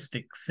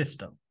holistic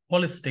system,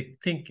 holistic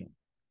thinking.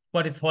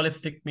 What does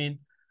holistic mean?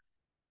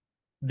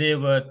 They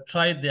were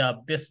tried their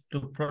best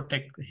to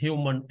protect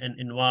human and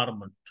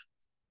environment,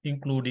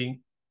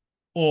 including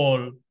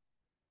all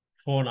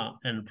fauna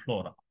and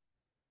flora,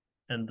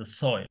 and the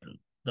soil,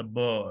 the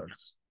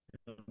birds,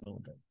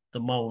 the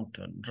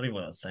mountain,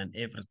 rivers, and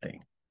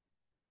everything.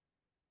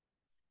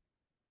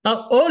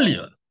 Now,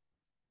 earlier,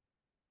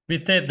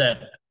 we said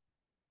that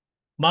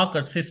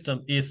market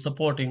system is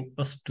supporting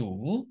us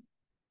to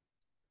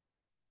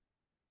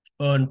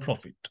earn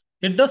profit.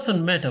 It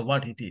doesn't matter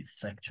what it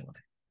is,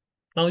 actually.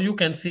 Now, you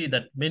can see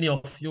that many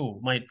of you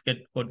might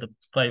got the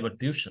private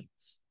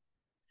tuitions.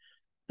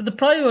 The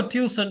private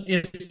tuition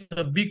is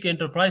the big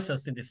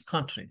enterprises in this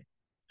country.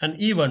 And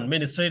even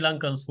many Sri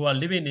Lankans who are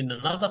living in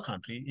another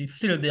country,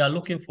 still they are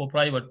looking for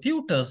private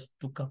tutors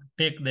to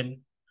take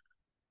them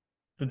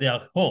to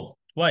their home.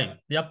 Why?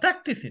 They are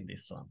practicing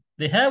this one.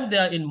 They have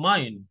their in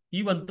mind,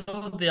 even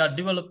though they are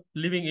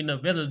living in a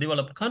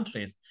well-developed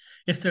countries,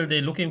 still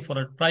they're looking for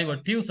a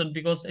private tuition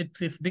because it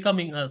is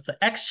becoming an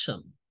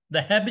action,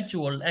 the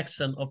habitual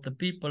action of the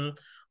people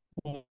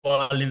who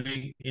are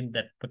living in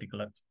that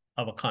particular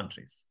our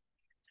countries.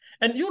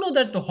 And you know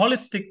that the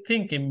holistic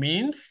thinking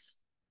means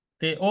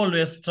they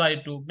always try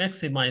to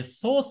maximize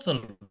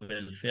social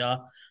welfare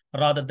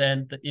rather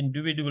than the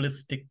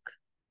individualistic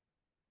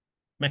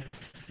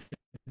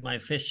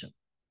maximization.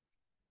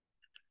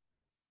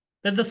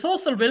 Then the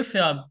social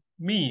welfare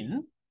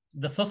mean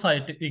the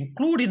society,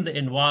 including the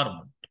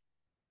environment.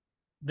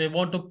 They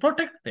want to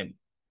protect them.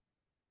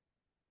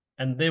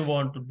 And they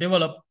want to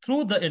develop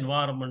through the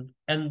environment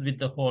and with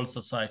the whole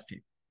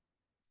society.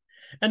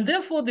 And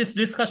therefore, this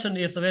discussion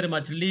is very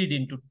much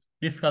leading to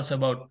discuss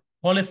about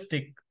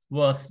holistic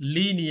versus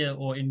linear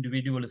or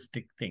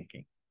individualistic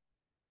thinking.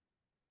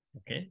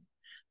 Okay,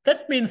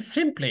 that means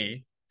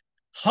simply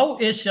how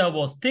Asia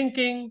was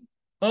thinking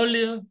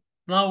earlier,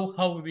 now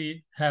how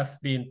we have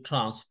been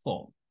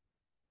transformed.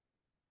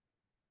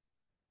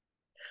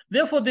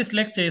 Therefore, this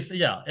lecture is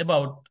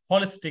about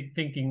holistic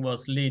thinking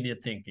versus linear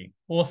thinking,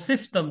 or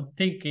system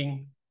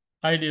thinking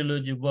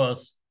ideology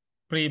versus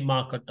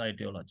pre-market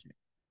ideology.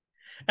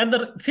 And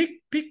the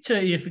picture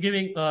is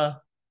giving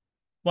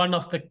one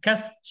of the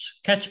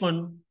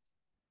catchment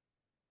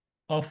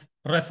of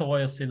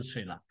reservoirs in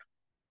Sri Lanka.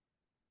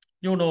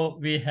 You know,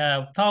 we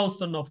have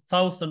thousands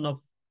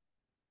of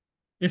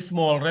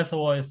small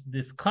reservoirs in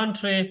this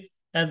country,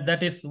 and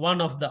that is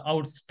one of the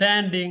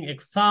outstanding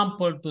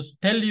example to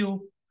tell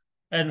you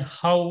and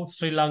how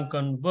Sri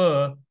Lankan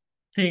were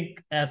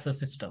think as a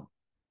system.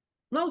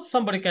 Now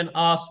somebody can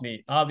ask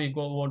me, are we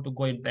want to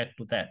go back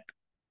to that?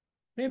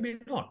 Maybe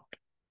not.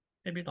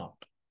 Maybe not.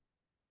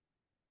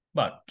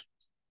 But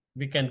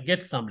we can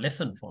get some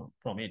lesson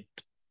from it.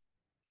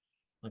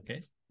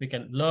 Okay, we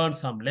can learn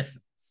some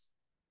lessons.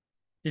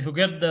 If you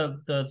get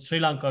the Sri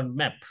Lankan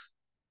map,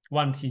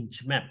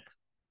 1-inch map,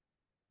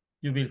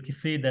 you will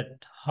see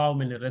that how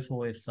many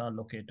reservoirs are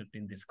located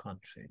in this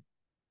country.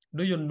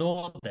 Do you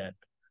know that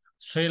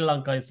Sri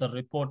Lanka is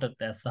reported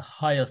as the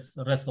highest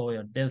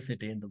reservoir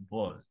density in the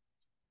world?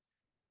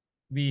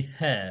 We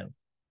have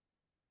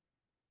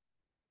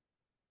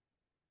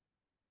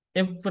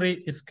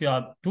every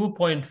square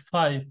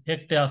 2.5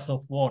 hectares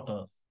of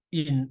water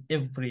in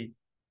every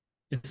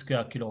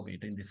square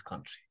kilometer in this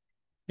country.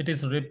 It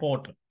is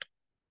reported,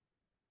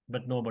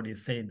 but nobody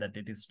is saying that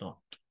it is not.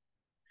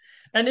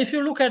 And if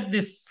you look at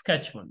this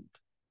catchment,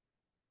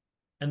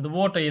 and the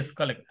water is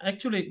collected,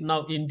 actually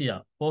now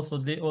India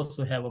they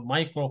also have a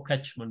micro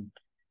catchment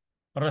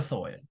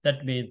reservoir.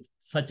 That means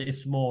such a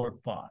small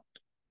part.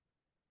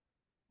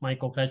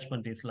 Micro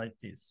catchment is like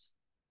this,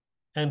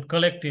 and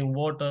collecting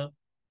water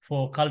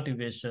for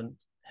cultivation,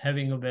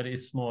 having a very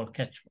small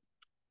catchment.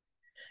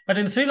 But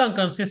in Sri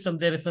Lankan system,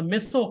 there is a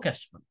meso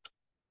catchment.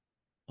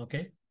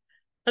 Okay,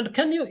 and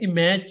can you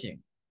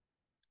imagine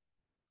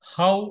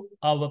how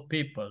our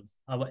people,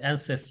 our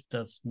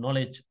ancestors'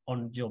 knowledge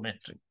on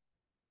geometry,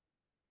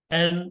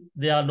 and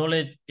their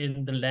knowledge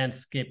in the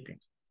landscaping,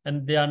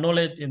 and their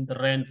knowledge in the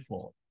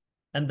rainfall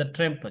and the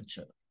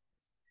temperature,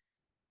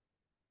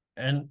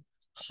 and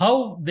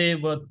how they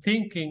were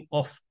thinking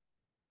of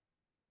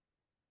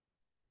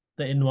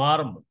the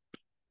environment.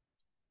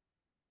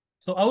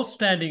 So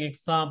outstanding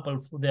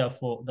example,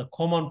 therefore, the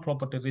common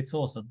property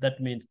resources. That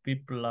means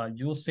people are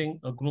using,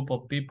 a group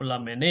of people are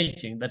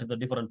managing. That is a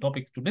different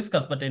topic to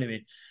discuss, but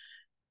anyway.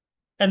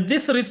 And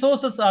these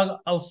resources are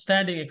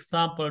outstanding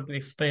example to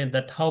explain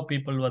that how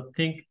people will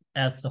think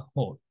as a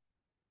whole.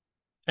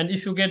 And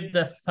if you get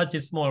such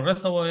a small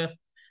reservoirs,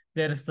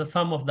 there is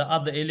some of the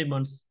other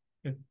elements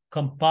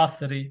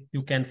compulsory.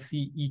 You can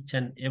see each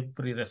and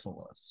every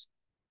reservoirs.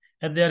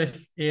 And there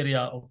is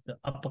area of the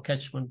upper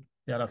catchment.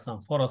 There are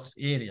some forest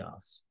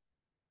areas.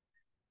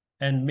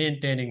 And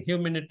maintaining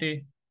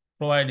humidity,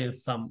 providing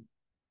some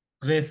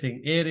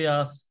grazing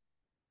areas.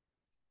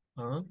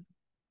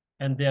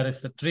 And there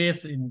is a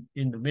trace in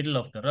the middle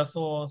of the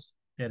reservoirs.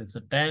 There is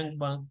a tank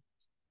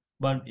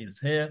bund is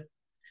here.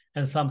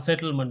 And some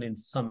settlement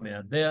is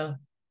somewhere there.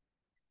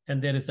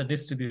 And there is a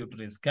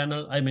distributors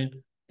canal. I mean,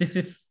 this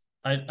is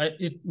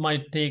It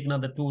might take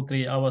another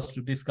 2-3 hours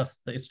to discuss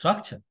the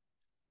structure,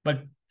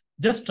 but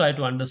just try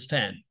to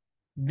understand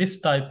this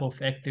type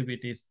of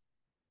activities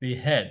we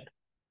had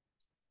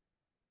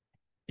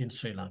in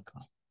Sri Lanka.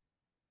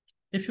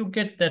 If you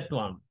get that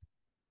one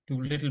to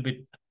a little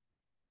bit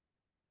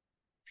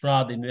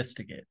rather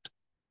investigate.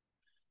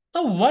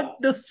 Now, what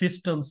the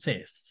system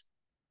says,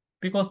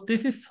 because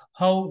this is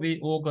how we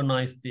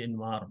organize the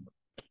environment.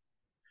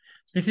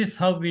 This is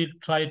how we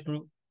try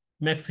to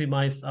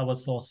maximize our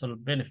social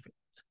benefit.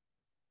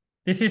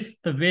 This is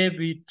the way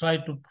we try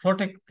to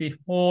protect the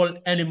whole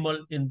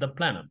animal in the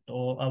planet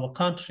or our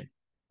country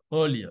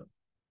earlier.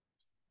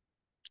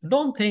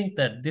 Don't think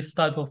that this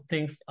type of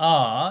things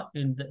are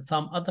in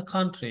some other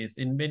countries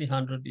in many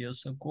hundred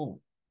years ago.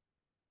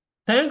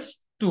 Thanks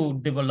to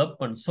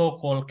development,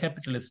 so-called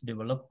capitalist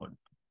development,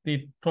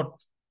 we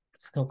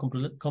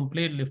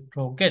completely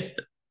forget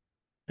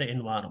the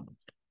environment.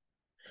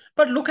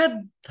 But look at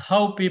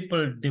how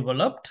people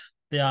developed.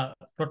 They are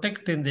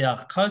protecting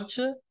their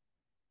culture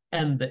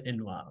and the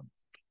environment.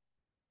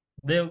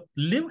 They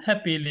live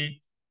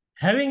happily,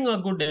 having a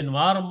good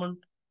environment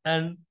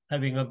and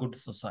having a good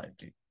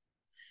society.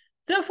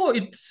 Therefore,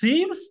 it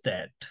seems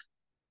that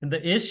in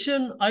the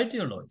Asian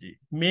ideology,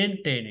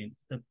 maintaining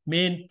the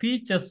main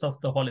features of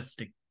the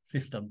holistic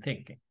system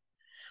thinking.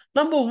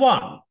 Number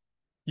one,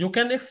 you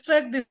can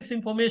extract this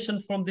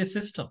information from this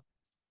system.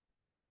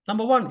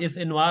 Number one is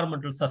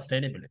environmental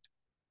sustainability.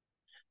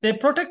 They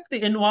protect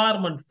the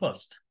environment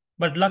first,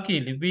 but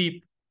luckily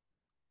we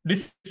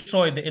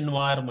destroy the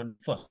environment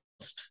first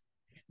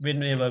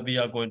whenever we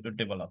are going to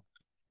develop.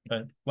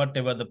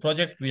 Whatever the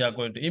project we are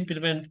going to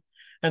implement,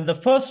 and the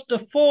first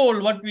of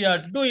all, what we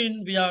are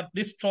doing, we are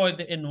destroy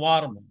the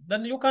environment.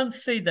 Then you can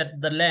say that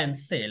the land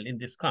sale in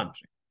this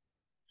country.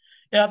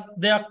 Yeah,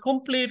 they are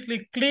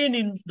completely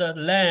cleaning the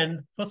land,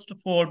 first of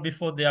all,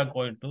 before they are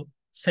going to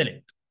sell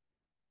it.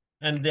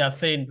 And they are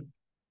saying,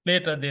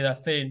 later they are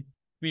saying,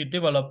 we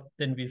develop,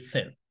 then we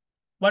sell.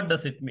 What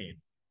does it mean?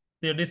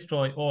 They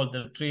destroy all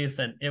the trees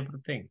and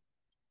everything.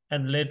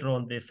 And later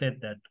on, they said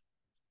that.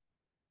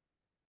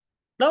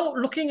 Now,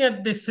 looking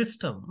at this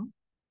system,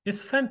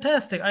 it's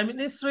fantastic. I mean,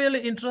 it's really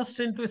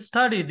interesting to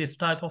study this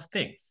type of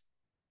things,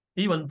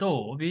 even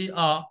though we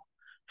are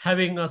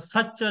having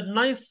such a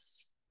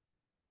nice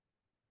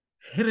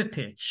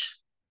heritage.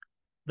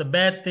 The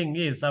bad thing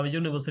is our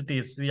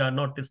universities, we are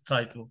not just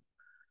trying to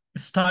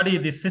study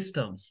these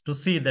systems to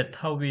see that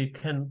how we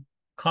can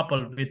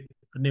couple with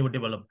the new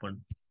development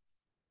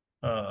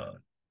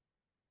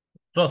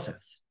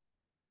process.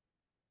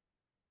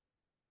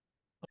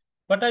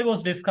 But I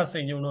was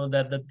discussing,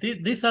 that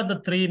these are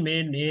the three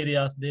main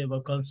areas they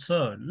were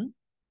concerned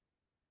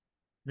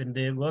when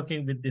they're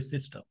working with these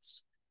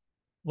systems.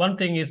 One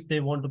thing is they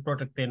want to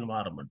protect the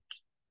environment.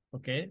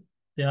 Okay,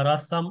 there are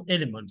some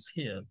elements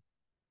here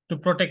to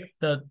protect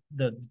the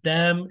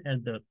dam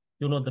and the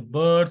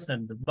birds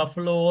and the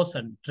buffaloes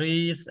and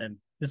trees and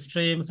the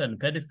streams and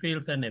paddy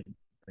fields and everything.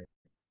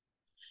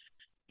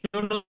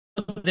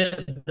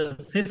 The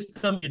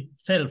system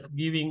itself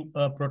giving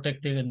a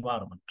protecting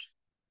environment.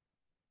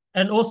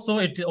 And also,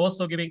 it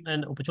also giving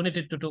an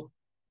opportunity to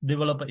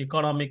develop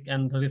economic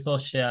and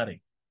resource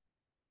sharing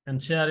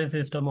and sharing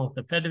system of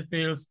the paddy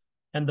fields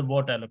and the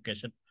water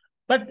allocation.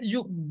 But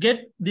you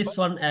get this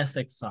one as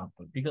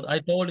example, because I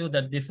told you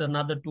that this is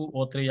another 2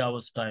 or 3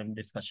 hours time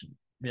discussion.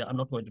 We are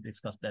not going to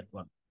discuss that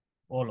one,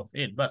 all of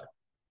it, but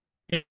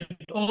it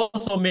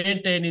also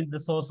maintaining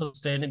the social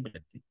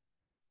sustainability.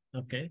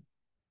 Okay.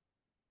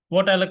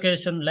 Water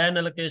allocation, land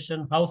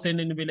allocation, housing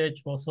in village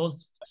for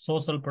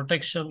social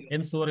protection,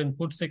 ensuring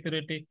food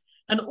security,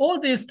 and all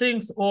these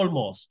things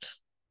almost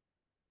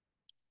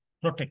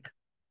protect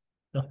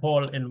the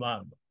whole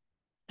environment.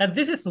 And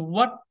this is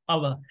what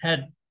our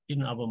had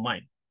in our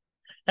mind.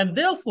 And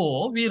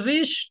therefore, we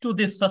reach to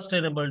this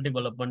sustainable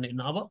development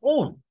in our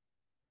own.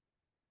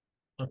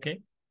 Okay.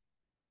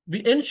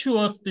 We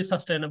ensure the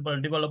sustainable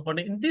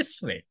development in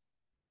this way.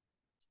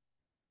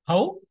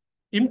 How?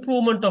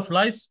 Improvement of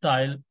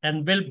lifestyle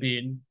and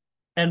well-being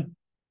and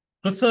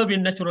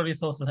preserving natural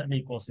resources and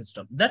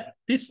ecosystem.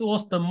 This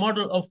was the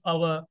model of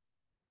our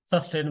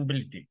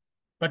sustainability.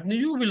 But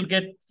you will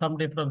get some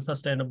different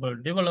sustainable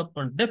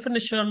development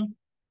definition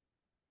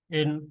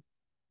in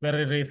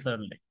very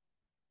recently.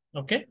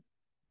 Okay.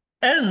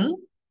 And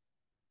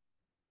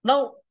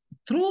now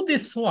through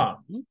this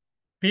one,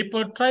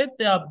 people tried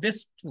their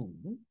best to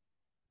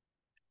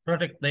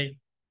protect the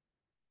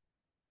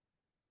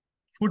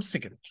food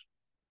security.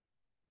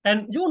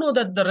 And you know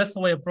that the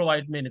reservoir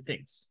provide many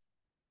things.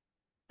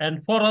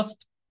 And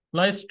forest,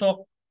 livestock,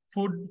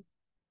 food,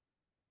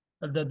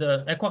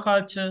 the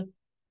aquaculture,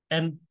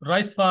 and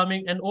rice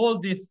farming, and all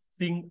these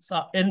things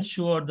are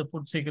ensure the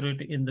food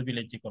security in the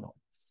village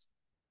economies.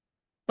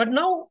 But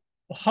now,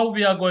 how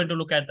we are going to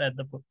look at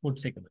the food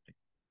security?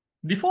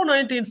 Before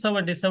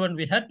 1977,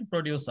 we had to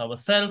produce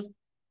ourselves.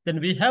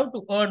 Then we have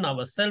to earn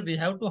ourselves. We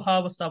have to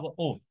harvest our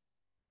own.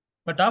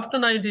 But after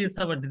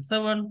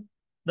 1977,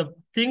 the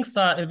things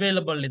are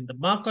available in the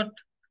market,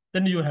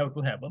 then you have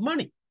to have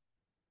money.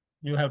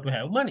 You have to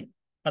have money.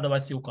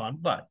 Otherwise, you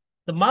can't buy.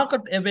 The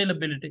market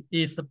availability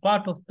is a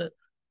part of the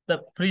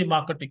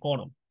pre-market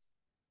economy.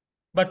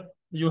 But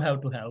you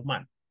have to have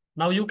money.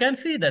 Now you can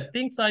see that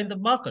things are in the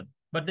market,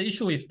 but the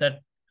issue is that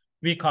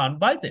we can't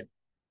buy them.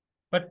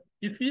 But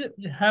if you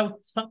have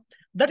some,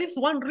 that is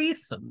one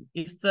reason,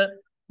 is the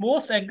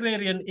most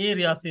agrarian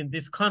areas in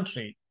this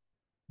country,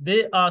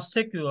 they are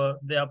secure,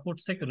 they are food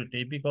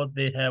security because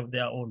they have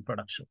their own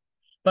production.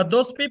 But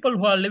those people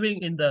who are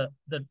living in the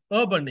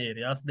urban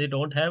areas, they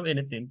don't have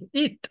anything to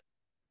eat.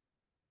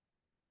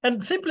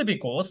 And simply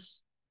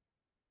because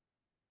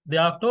they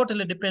are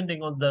totally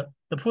depending on the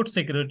food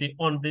security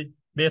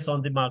based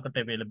on the market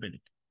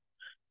availability.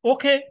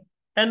 Okay,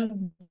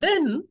 and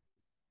then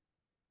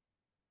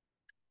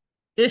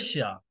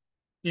Asia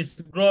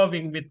is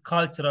growing with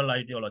cultural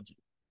ideology.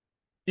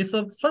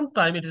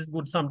 Sometimes it is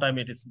good, sometimes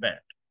it is bad.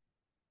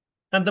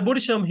 And the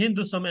Buddhism,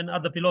 Hinduism, and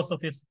other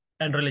philosophies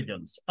and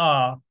religions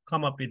are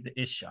come up with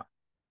Asia.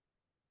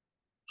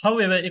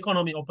 However,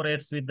 economy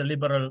operates with the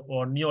liberal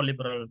or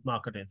neoliberal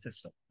marketing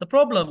system. The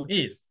problem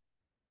is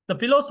the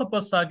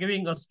philosophers are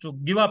giving us to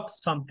give up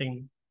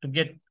something to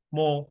get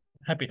more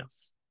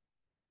happiness.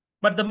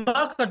 But the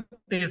market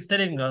is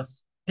telling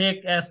us,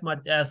 take as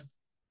much as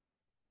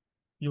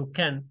you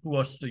can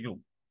towards to you.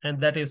 And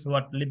that is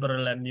what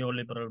liberal and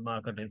neoliberal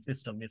marketing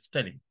system is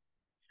telling.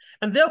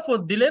 And therefore,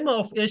 dilemma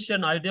of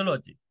Asian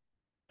ideology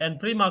and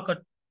pre-market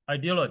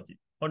ideology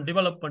on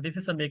development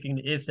decision-making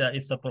in Asia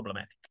is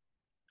problematic.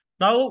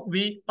 Now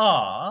we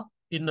are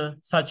in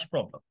such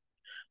problem.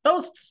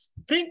 Now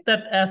think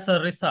that as a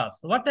result,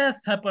 what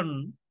has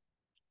happened,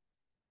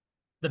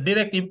 the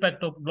direct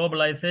impact of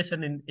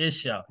globalization in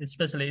Asia,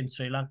 especially in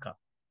Sri Lanka.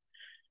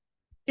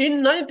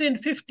 In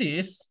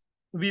 1950s,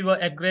 we were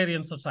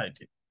agrarian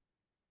society.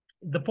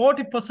 The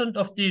 40%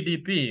 of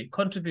GDP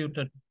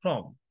contributed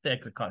from the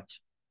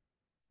agriculture.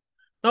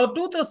 Now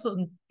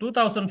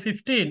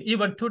 2015,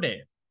 even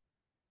today,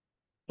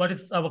 what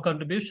is our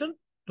contribution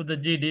to the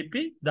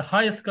GDP? The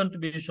highest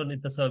contribution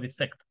is the service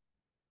sector.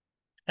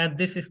 And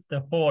this is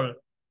the whole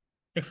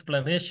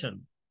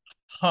explanation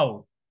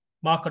how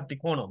market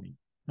economy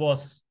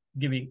was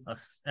giving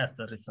us as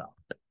a result.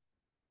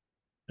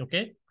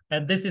 Okay,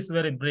 and this is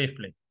very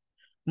briefly.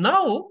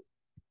 Now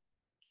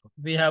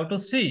we have to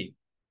see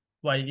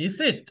why is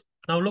it.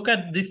 Now look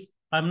at this.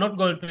 I'm not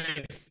going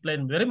to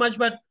explain very much,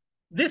 but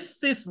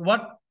this is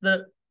what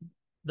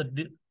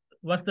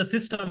what's the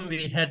system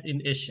we had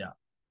in Asia.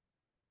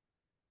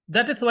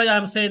 That is why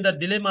I'm saying that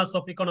dilemmas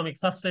of economic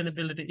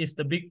sustainability is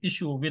the big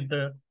issue with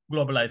the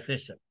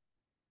globalization,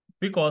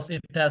 because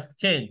it has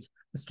changed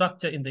the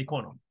structure in the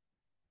economy.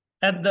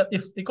 And the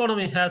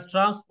economy has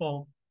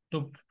transformed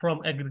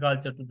from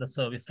agriculture to the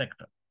service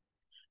sector.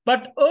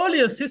 But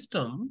earlier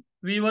system,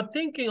 we were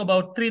thinking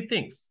about three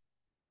things.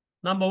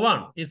 Number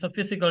one is a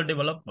physical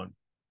development,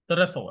 the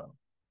reservoir.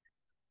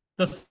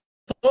 The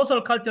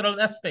social cultural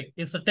aspect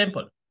is a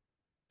temple.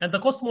 And the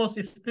cosmos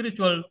is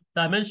spiritual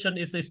dimension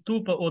is a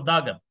stupa or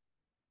daga.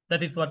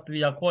 That is what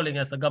we are calling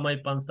as a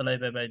gamai pansalai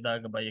vai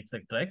dagabai,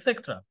 etc.,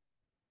 etc.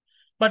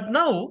 But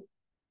now,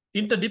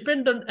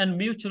 interdependent and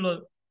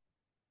mutually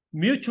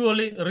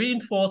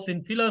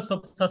reinforcing pillars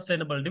of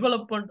sustainable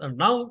development, and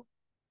now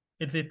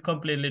it is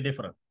completely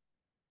different.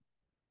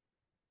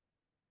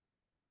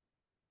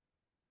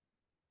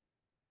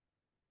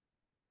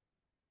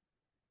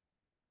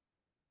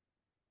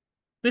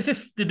 This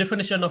is the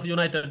definition of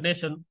United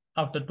Nations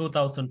after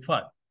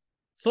 2005.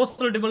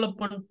 Social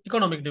development,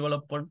 economic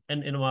development,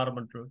 and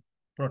environmental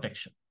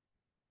protection.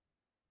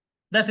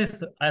 That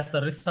is as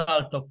a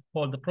result of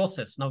all the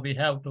process. Now we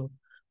have to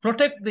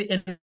protect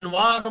the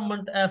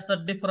environment as a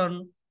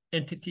different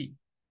entity.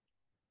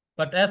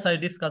 But as I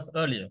discussed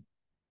earlier,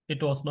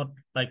 it was not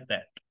like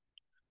that.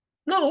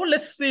 Now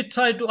let's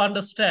try to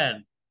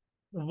understand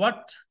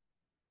what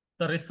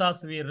the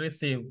results we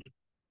received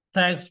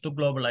thanks to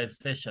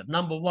globalization.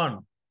 Number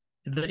one,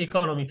 the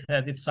economy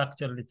has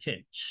structurally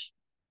changed.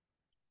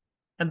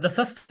 And the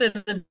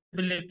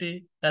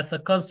sustainability as a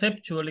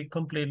conceptually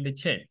completely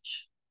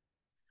changed.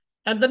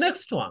 And the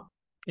next one,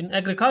 in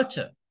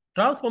agriculture,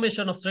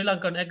 transformation of Sri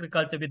Lankan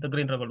agriculture with the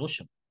Green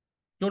Revolution.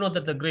 You know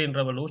that the Green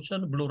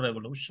Revolution, Blue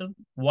Revolution,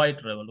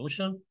 White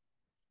Revolution,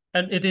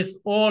 and it is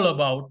all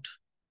about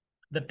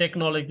the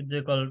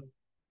technological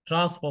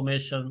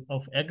transformation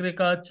of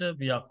agriculture.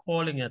 We are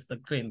calling as the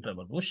Green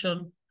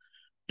Revolution.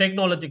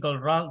 Technological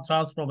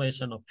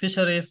transformation of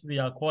fisheries, we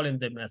are calling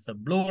them as a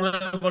Blue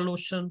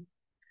Revolution.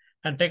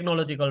 And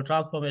technological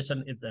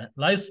transformation in the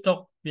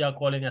livestock, we are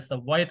calling as a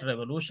White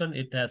Revolution.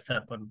 It has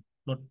happened,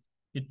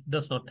 it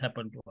does not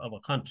happen to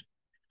our country.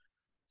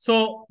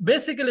 So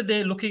basically,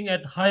 they're looking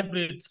at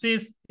hybrid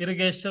seeds,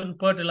 irrigation,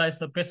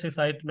 fertilizer,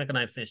 pesticide,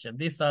 mechanization.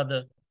 These are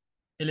the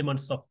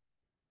elements of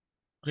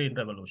Green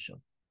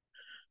Revolution.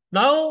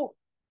 Now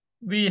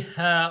we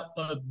have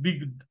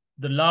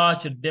the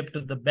large debt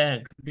to the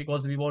bank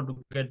because we want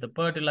to get the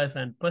fertilizer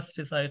and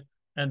pesticide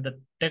and the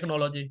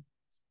technology,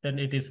 then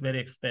it is very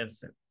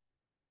expensive.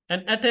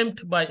 An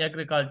attempt by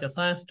agriculture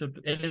science to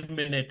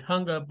eliminate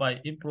hunger by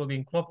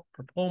improving crop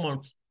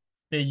performance.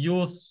 They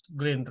use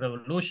Green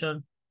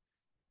Revolution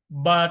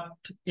but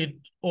it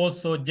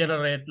also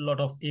generates a lot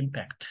of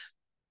impact.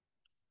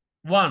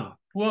 One,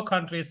 poor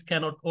countries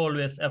cannot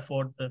always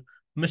afford the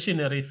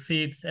machinery,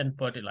 seeds, and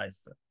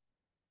fertilizer.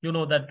 You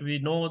know that we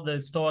know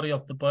the story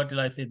of the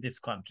fertilizer in this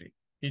country.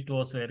 It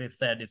was a very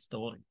sad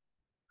story.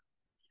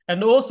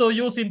 And also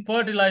using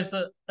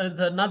fertilizer as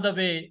another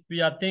way,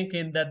 we are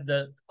thinking that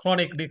the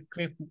chronic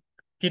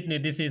kidney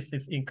disease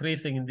is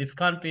increasing in this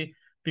country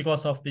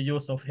because of the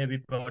use of heavy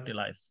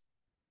fertilizer,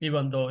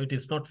 even though it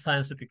is not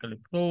scientifically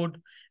proved.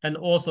 And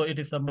also it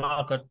is a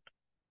market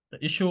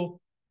issue.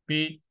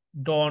 We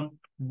don't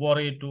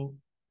worry to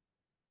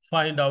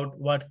find out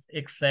what's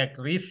exact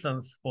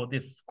reasons for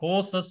this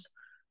causes,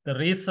 the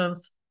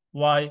reasons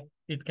why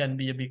it can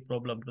be a big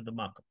problem to the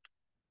market.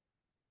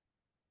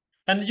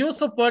 And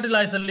use of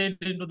fertilizer leads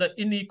into the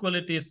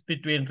inequalities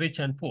between rich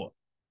and poor.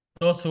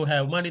 Those who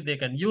have money, they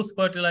can use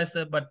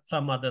fertilizer, but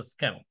some others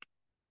cannot.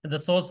 And the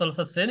social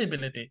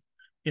sustainability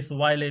is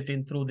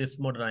violating through this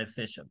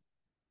modernization.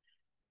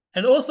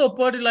 And also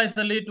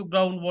fertilizer lead to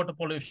groundwater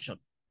pollution.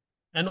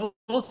 And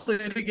also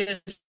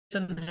irrigation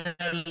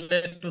has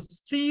led to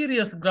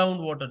serious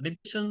groundwater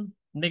depletion,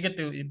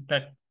 negative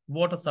impact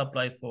water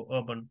supplies for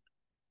urban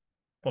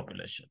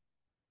population.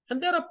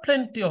 And there are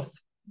plenty of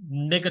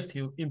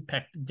negative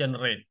impact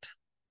generated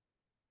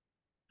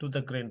to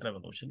the Green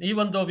Revolution.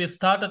 Even though we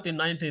started in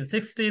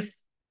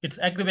 1960s, it's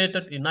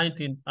aggravated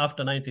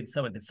after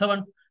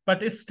 1977,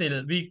 but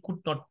still we could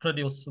not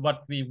produce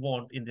what we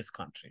want in this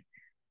country.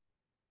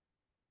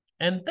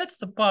 And that's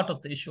the part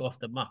of the issue of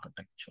the market,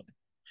 actually.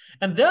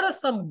 And there are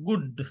some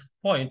good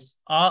points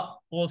are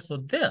also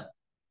there,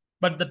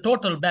 but the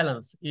total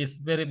balance is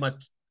very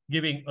much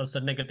giving us a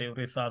negative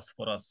results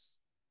for us.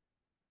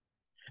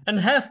 And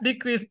has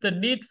decreased the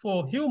need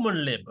for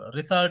human labor,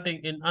 resulting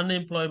in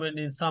unemployment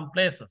in some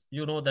places.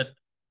 You know that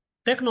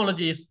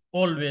technology is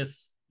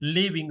always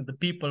leaving the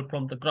people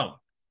from the ground.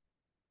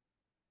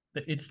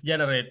 It's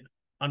generate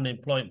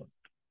unemployment.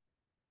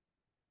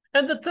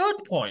 And the third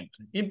point,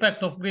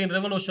 impact of Green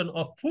Revolution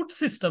of food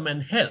system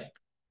and health.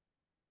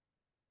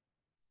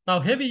 Now,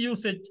 heavy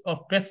usage of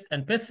pests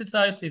and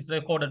pesticides is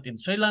recorded in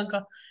Sri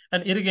Lanka,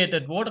 and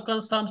irrigated water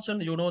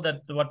consumption. You know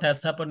that what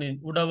has happened in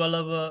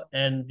Udavalava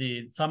and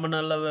the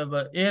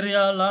Samanalava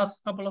area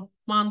last couple of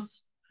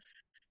months.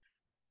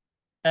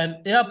 And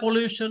air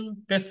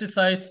pollution,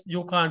 pesticides,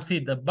 you can't see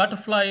the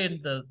butterfly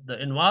in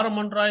the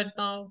environment right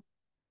now.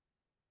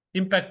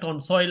 Impact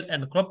on soil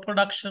and crop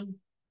production.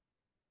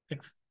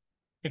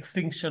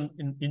 Extinction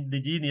in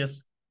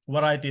indigenous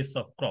varieties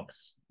of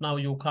crops. Now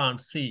you can't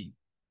see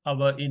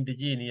our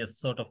indigenous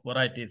sort of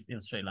varieties in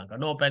Sri Lanka.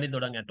 No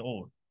panidodang at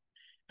all.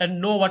 And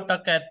no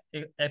watak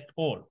at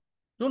all.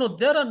 You know,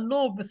 there are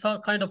no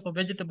kind of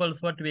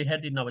vegetables what we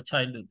had in our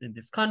childhood in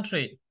this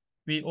country.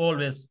 We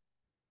always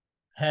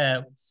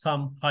have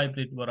some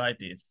hybrid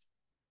varieties.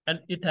 And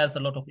it has a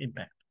lot of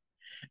impact.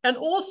 And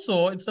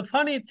also, it's a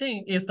funny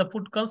thing is the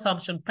food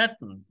consumption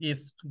pattern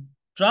is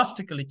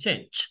drastically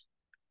changed.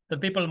 The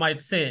people might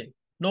say,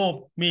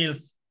 no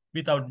meals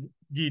without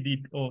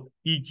GDP or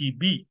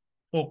EGB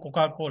or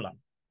Coca-Cola.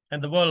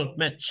 And the world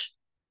match.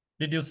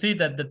 Did you see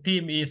that the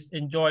team is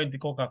enjoying the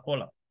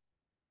Coca-Cola?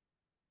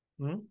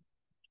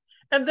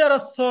 And there are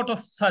sort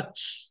of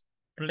such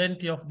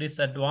plenty of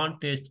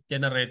disadvantage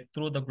generated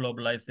through the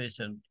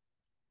globalization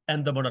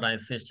and the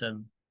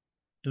modernization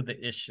to the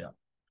Asia.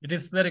 It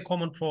is very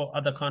common for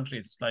other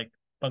countries like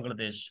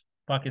Bangladesh,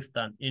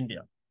 Pakistan,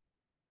 India,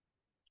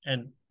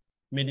 and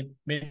many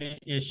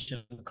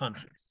Asian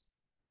countries.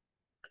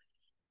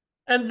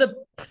 And the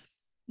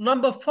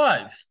number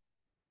 5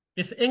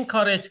 is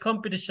encourage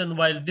competition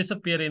while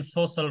disappearing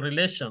social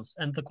relations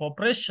and the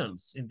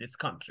cooperations in this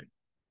country.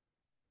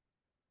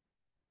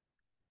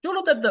 You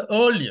know that the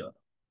earlier,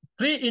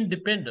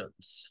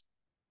 pre-independence,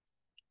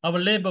 our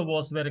labor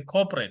was very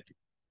cooperative.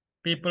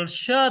 People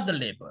shared the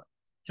labor,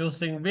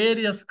 choosing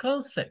various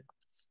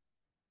concepts.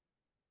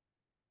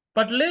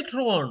 But later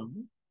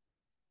on,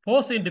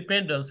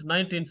 post-independence,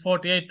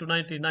 1948 to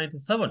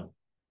 1997,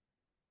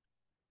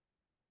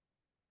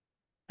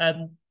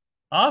 and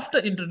after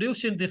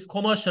introducing this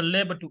commercial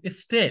labor to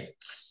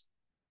states,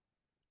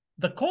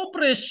 the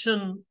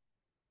cooperation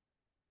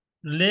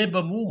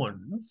labor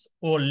movements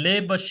or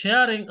labor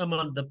sharing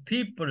among the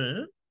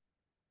people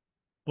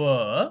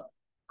were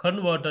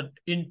converted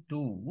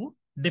into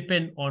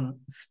depend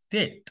on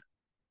state.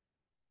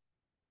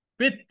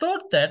 We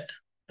thought that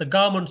the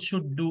government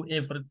should do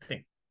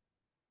everything.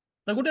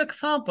 A good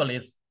example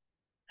is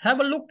have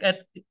a look at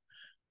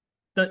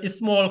the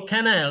small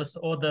canals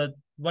or the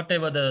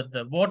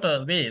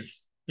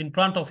waterways in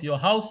front of your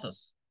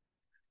houses.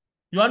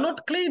 You are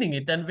not cleaning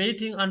it and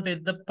waiting until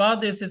the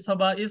Pradesi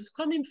Sabha is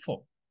coming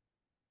for.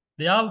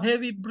 They are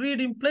heavy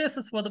breeding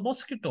places for the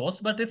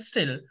mosquitoes, but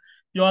still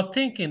you are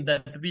thinking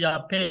that we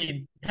are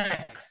paying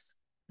tax,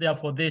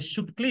 therefore they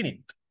should clean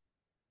it.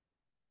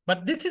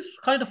 But this is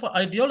kind of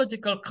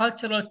ideological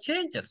cultural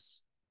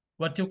changes,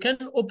 what you can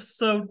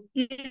observe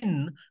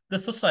in the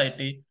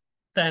society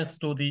thanks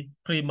to the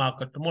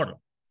pre-market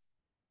model.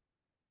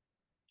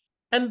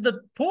 And the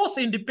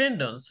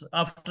post-independence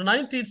after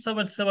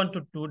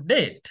 1977 to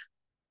date,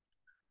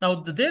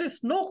 now there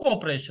is no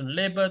cooperation,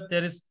 labor,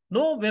 there is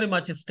no very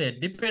much state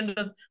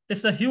dependent.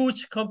 It's a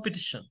huge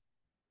competition.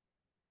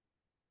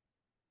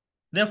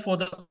 Therefore,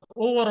 the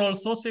overall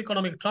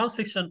socioeconomic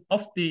transition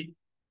of the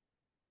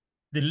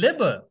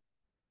labor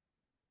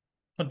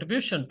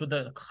contribution to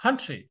the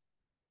country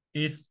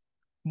is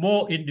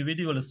more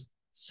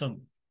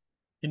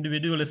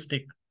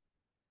individualistic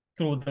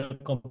through the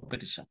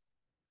competition.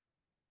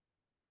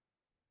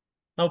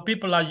 Now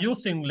people are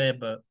using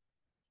labor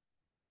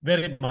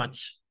very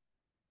much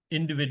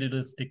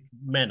individualistic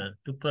manner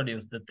to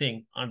produce the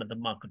thing under the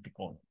market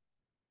economy.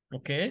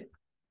 Okay.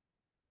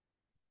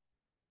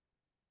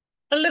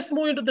 And let's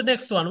move into the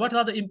next one. What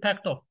are the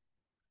impact of?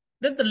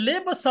 Then the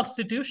labor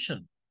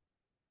substitution.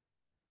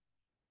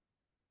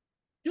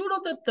 You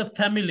know that the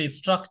family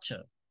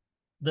structure,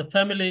 the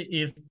family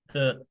is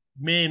the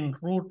main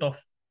root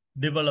of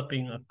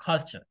developing a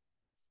culture.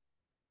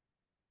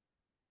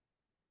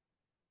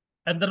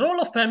 And the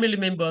role of family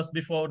members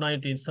before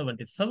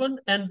 1977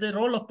 and the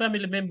role of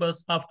family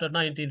members after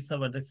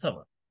 1977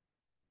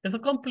 is a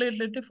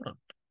completely different.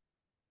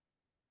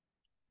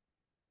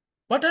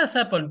 What has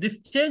happened?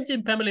 This change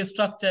in family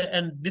structure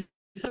and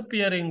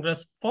disappearing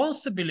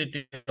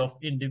responsibility of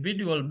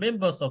individual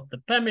members of the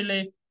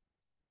family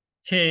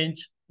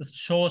change the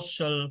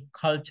social,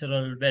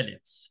 cultural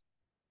values.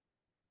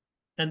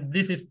 And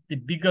this is the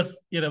biggest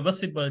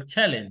irreversible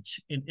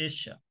challenge in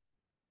Asia.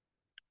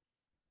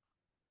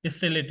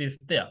 Still, it is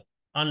there,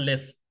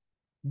 unless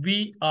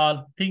we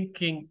are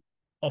thinking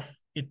of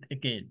it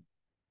again.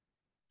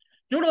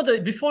 You know,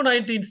 before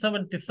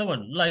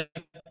 1977, like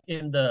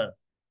in the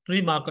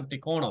pre-market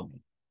economy,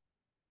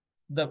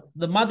 the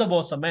mother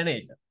was a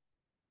manager.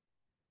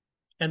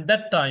 And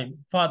that time,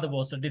 father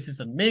was a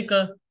decision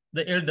maker.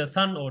 The elder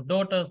son or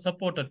daughter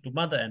supported to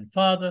mother and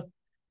father,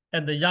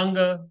 and the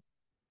younger,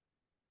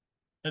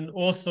 and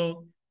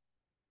also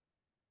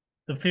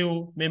the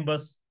few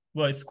members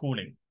were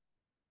schooling.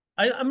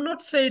 I'm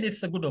not saying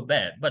it's a good or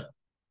bad, but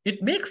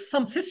it makes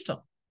some system.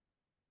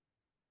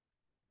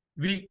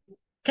 We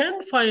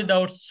can find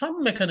out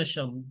some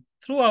mechanism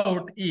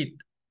throughout it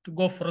to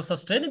go for a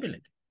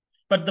sustainability.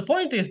 But the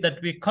point is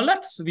that we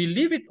collapse, we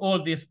leave it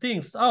all these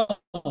things out,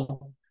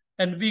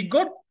 and we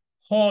got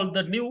all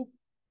the new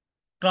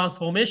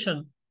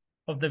transformation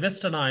of the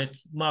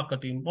westernized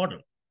marketing model.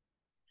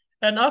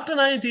 And after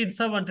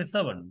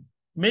 1977,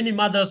 many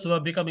mothers were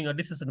becoming a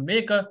decision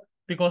maker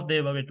because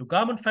they went to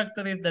garment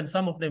factories, then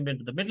some of them went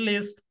to the Middle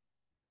East,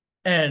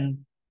 and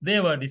they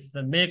were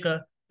decision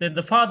maker. Then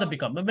the father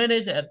became a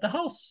manager at the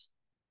house.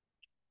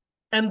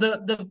 And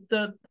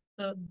the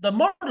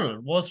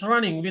model was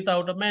running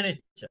without a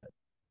manager.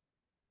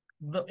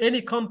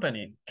 Any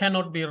company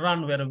cannot be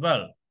run very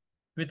well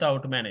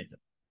without a manager.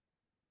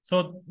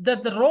 So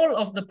that the role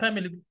of the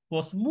family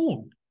was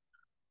moved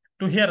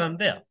to here and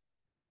there.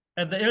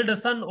 And the elder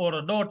son or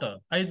a daughter,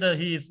 either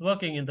he is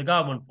working in the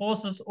government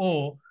forces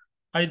or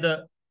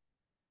either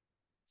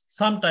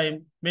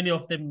sometime many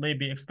of them may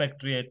be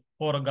expatriate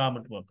or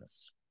government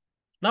workers.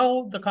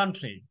 Now the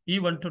country,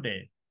 even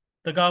today,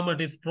 the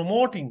government is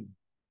promoting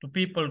to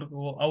people to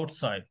go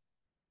outside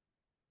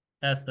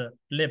as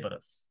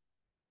laborers.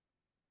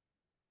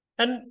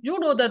 And you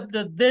know that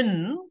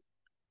then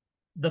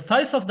the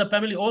size of the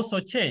family also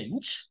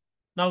changed.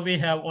 Now we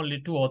have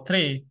only 2 or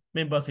 3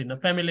 members in the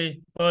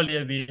family.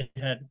 Earlier we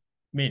had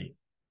many.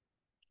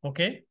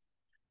 Okay,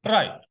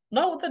 right.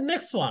 Now the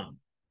next one.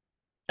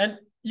 And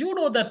you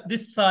know that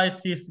this side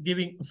is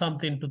giving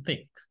something to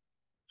think.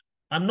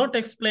 I'm not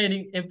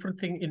explaining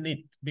everything in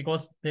it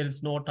because there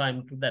is no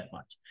time to that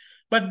much.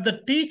 But the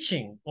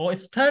teaching or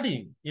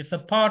studying is a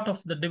part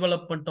of the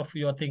development of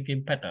your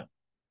thinking pattern,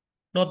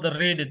 not the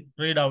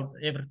read out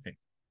everything.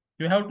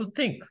 You have to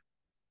think.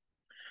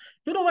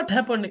 You know what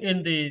happened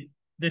in the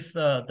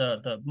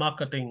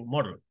marketing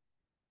model?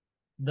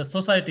 The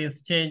society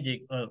is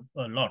changing a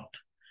lot.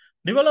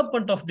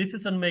 Development of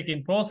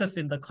decision-making process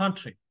in the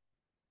country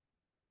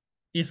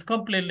is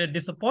completely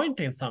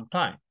disappointing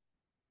sometimes.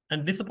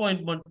 And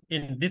disappointment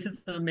in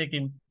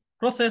decision-making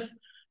process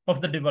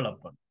of the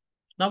development.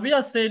 Now we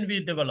are saying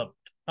we developed,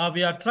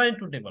 we are trying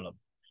to develop.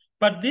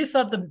 But these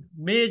are the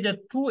major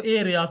 2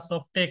 areas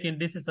of taking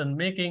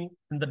decision-making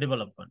in the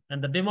development.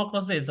 And the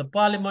democracy is the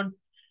parliament,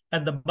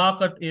 and the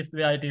market is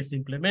where it is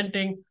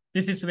implementing.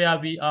 This is where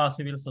we are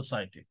civil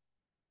society.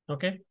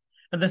 Okay?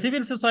 And the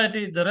civil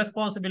society, the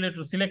responsibility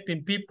to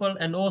selecting people,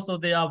 and also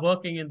they are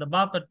working in the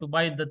market to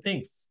buy the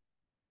things.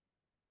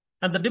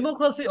 And the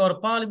democracy or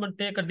parliament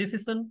take a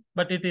decision,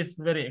 but it is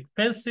very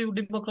expensive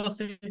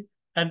democracy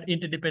and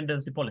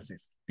interdependency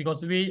policies,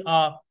 because we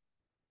are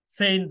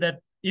saying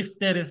that if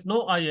there is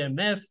no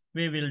IMF,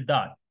 we will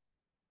die.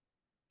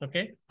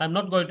 Okay, I'm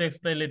not going to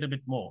explain a little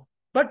bit more,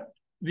 but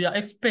we are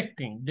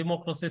expecting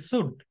democracy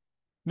should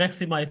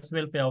maximize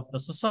welfare of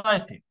the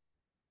society,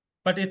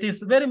 but it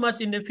is very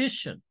much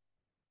inefficient.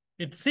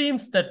 It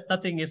seems that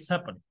nothing is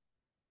happening.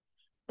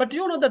 But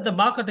you know that the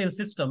marketing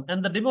system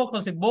and the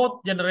democracy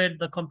both generate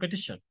the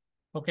competition.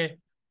 Okay,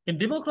 In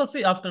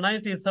democracy, after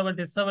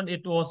 1977,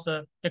 it was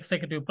an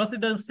executive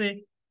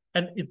presidency,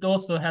 and it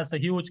also has a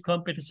huge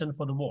competition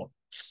for the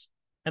votes.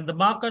 And the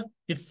market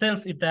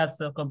itself, it has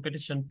a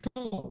competition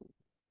too.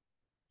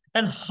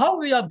 And how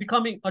we are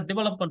becoming a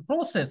development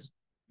process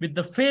with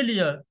the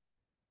failure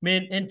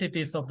main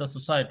entities of the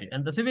society.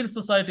 And the civil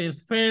society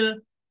is failed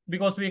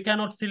because we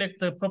cannot select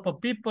the proper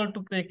people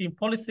to making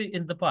policy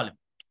in the parliament.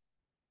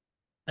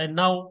 And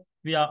now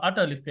we are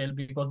utterly failed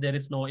because there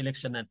is no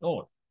election at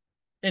all.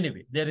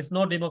 Anyway, there is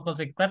no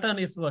democratic pattern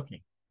is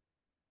working.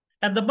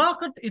 And the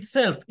market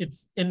itself,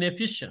 it's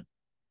inefficient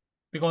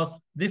because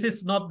this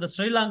is not the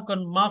Sri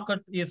Lankan market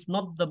is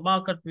not the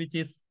market which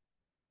is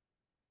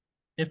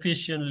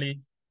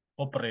efficiently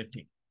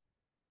operating.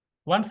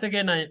 Once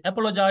again, I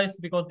apologize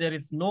because there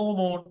is no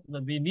more,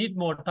 we need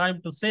more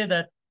time to say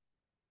that.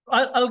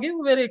 I'll give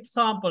a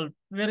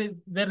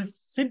very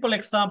simple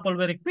example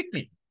very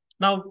quickly.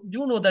 Now,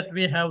 you know that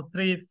we have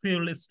 3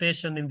 fuel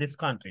stations in this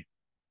country.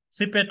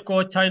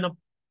 Sipetco,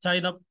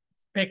 China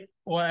Spec,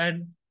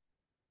 and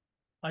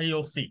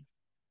IOC.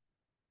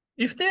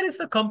 If there is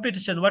a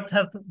competition, what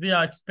we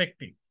are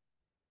expecting?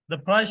 The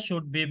price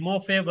should be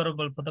more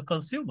favorable for the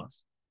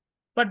consumers.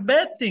 But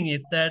bad thing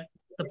is that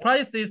the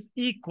price is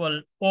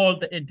equal all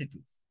the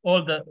entities,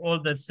 all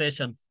the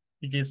stations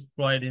which is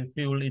providing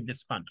fuel in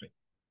this country.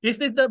 Is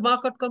this the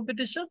market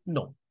competition?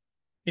 No,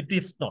 it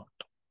is not.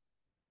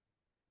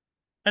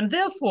 And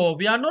therefore,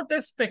 we are not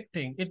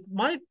expecting, it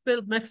might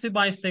be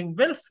maximizing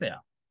welfare.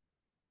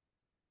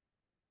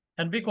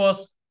 And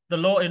because the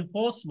law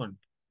enforcement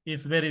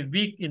is very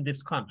weak in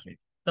this country,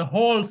 the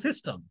whole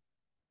system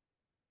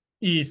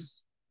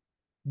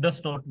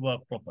does not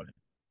work properly.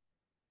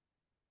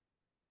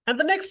 And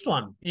the next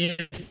one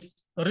is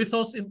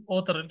resource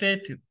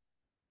authoritative,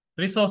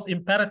 resource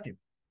imperative,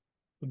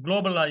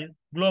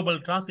 global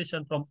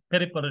transition from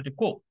periphery to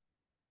core.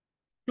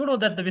 You know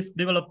that we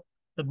developed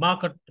the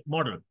market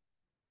model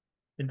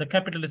in the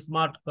capitalist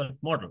market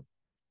model.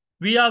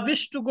 We are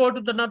wish to go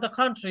to another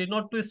country,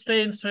 not to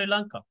stay in Sri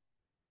Lanka.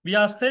 We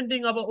are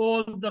sending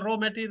all the raw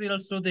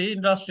materials to the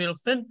industrial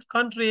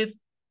countries.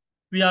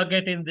 We are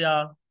getting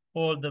there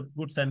all the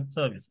goods and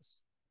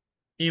services,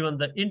 even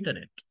the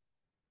internet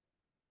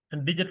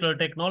and digital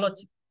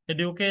technology,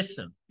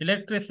 education,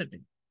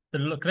 electricity,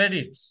 the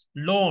credits,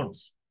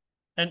 loans,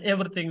 and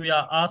everything we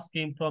are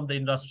asking from the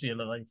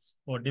industrialized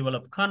or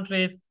developed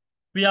countries.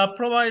 We are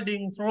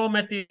providing raw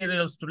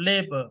materials to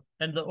labor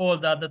and all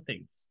the other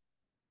things.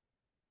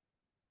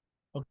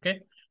 Okay.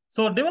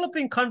 So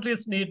developing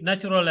countries need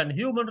natural and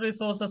human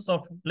resources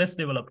of less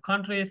developed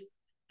countries,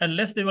 and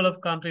less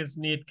developed countries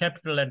need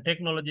capital and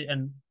technology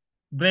and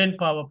brain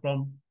power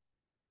from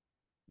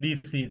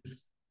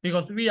DCs.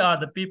 Because we are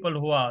the people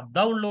who are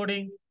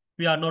downloading,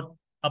 we are not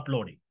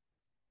uploading.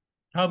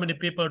 How many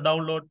people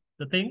download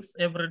the things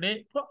every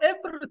day? For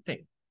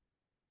everything.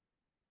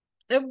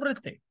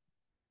 Everything.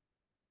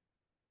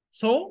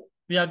 So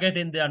we are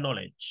getting their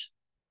knowledge.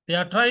 They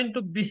are trying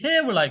to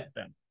behave like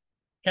them.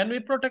 Can we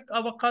protect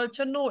our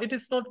culture? No, it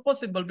is not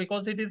possible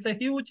because it is a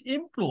huge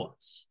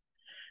influence.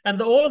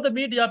 And all the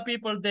media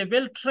people, they're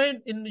well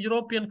trained in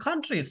European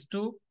countries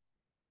to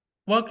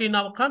work in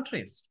our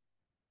countries.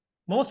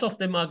 Most of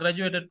them are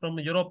graduated from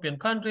European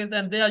countries,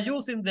 and they are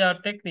using their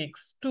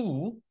techniques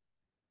to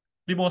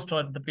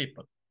demonstrate the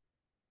people.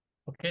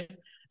 Okay.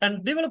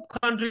 And developed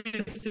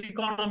countries'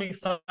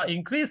 economics are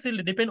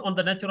increasingly depend on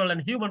the natural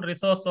and human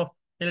resource of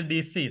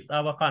LDCs,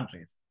 our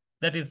countries.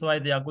 That is why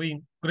they are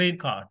going green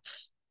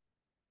cards.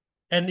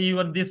 And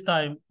even this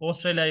time,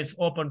 Australia is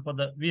open for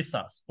the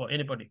visas for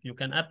anybody. You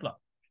can apply.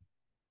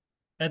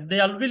 And they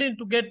are willing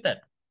to get that.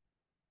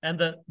 And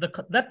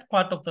that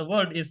part of the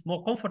world is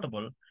more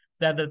comfortable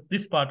than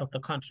this part of the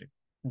country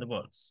in the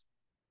world.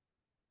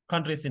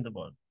 Countries in the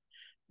world.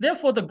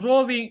 Therefore, the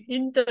growing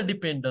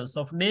interdependence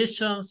of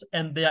nations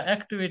and their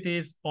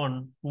activities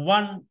on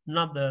one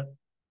another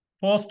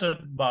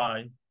fostered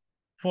by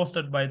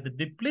the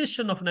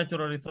depletion of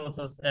natural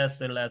resources as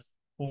well as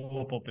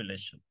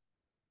overpopulation.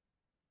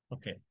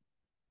 Okay.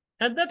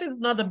 And that is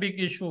another big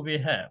issue we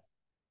have.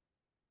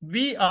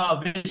 We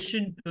are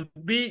wishing to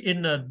be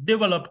in a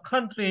developed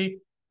country.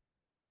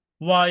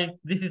 Why?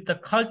 This is the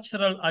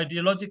cultural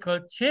ideological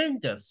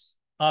changes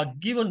are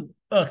given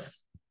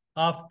us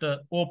after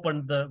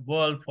opened the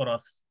world for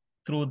us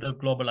through the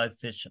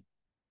globalization.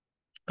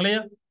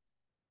 Clear?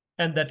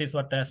 And that is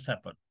what has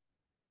happened.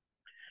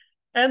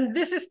 And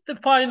this is the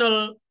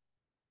final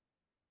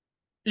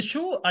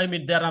issue. I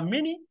mean, there are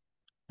many,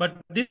 but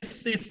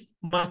this is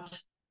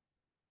much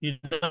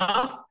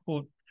enough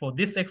for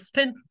this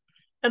extent.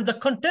 And the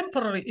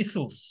contemporary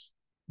issues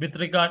with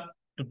regard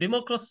to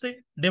democracy,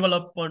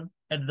 development,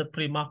 and the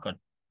pre-market.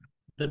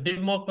 The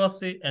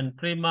democracy and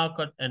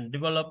pre-market and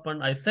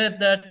development, I said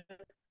that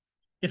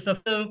is a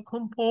failed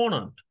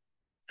component,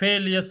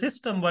 failure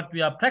system what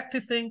we are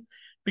practicing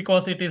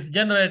because it is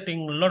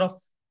generating a lot of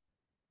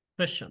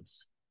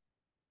questions.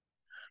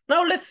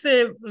 Now let's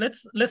say,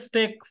 let's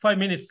take 5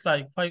 minutes,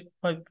 like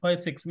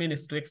 6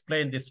 minutes to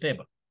explain this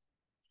table.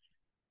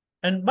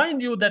 And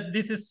mind you that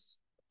this is,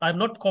 I'm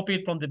not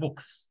copied from the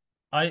books.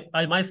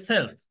 I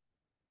myself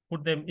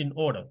put them in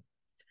order.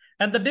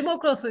 And the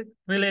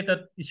democracy-related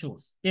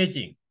issues,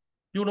 aging.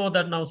 You know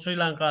that now Sri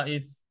Lanka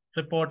is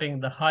reporting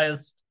the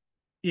highest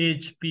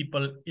age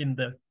people in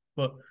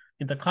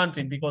the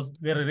country, because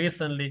very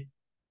recently,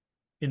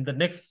 in the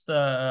next,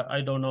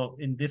 I don't know,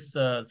 in this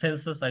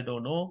census, I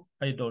don't know,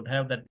 I don't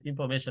have that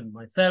information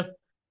myself,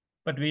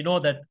 but we know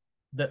that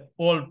the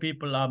old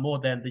people are more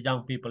than the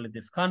young people in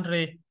this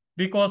country,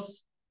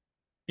 because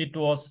it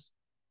was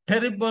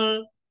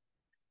terrible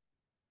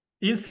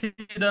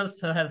incidents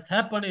has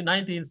happened in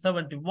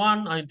 1971,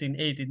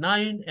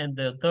 1989, and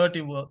the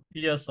 30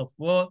 years of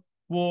war.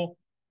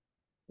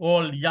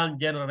 All young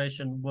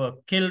generation were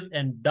killed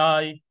and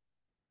died,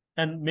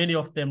 and many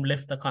of them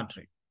left the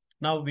country.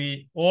 Now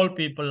all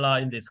people are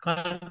in this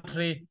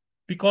country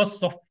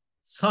because of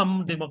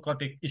some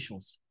democratic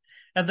issues.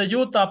 And the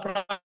youth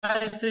uprising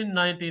in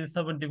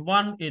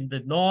 1971 in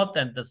the north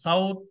and the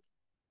south,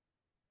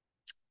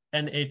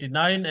 and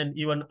 89, and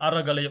even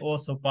Aragali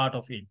also part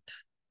of it.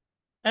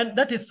 And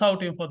that is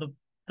shouting for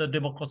the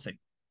democracy.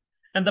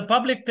 And the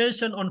public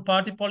tension on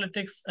party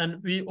politics,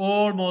 and we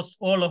almost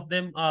all of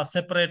them are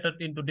separated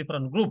into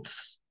different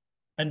groups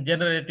and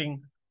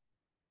generating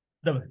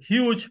the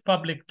huge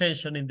public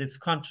tension in this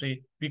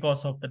country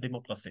because of the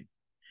democracy.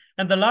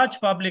 And the large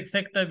public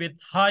sector with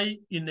high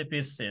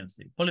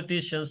inefficiency.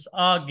 Politicians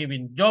are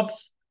giving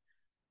jobs,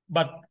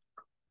 but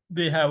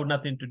they have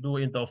nothing to do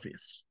in the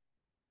office.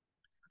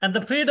 And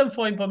the freedom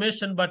for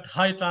information, but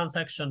high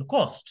transaction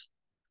cost.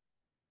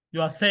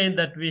 You are saying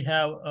that we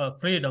have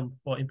freedom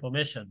for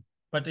information,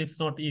 but it's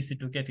not easy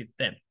to get it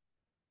then.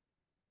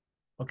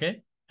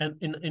 Okay? And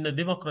in a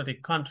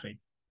democratic country,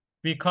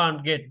 we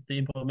can't get the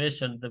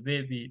information the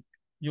way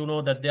you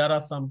know that there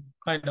are some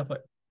kind of a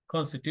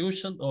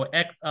constitution or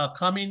act are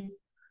coming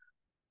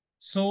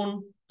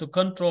soon to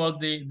control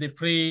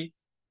the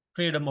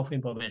freedom of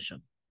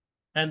information.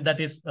 And that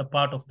is a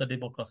part of the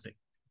democracy.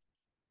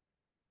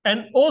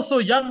 And also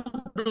young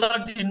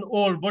blood in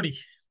all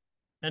bodies.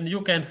 And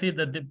you can see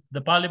that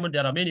the parliament,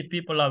 there are many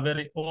people are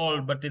very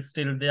old, but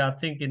still they are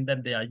thinking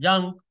that they are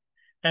young.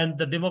 And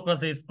the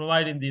democracy is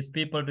providing these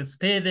people to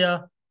stay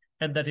there.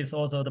 And that is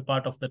also the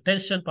part of the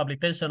tension,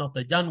 public tension of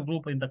the young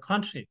group in the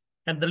country.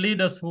 And the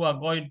leaders who are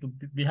going to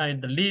be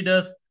behind the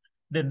leaders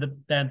than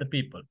the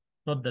people,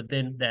 not the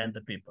than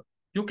the people.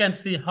 You can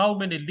see how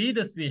many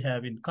leaders we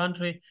have in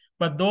country,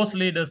 but those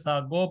leaders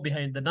go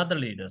behind another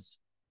leaders.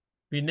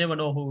 We never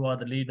know who are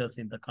the leaders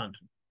in the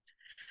country.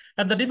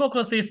 And the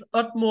democracy is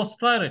utmost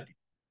priority,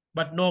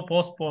 but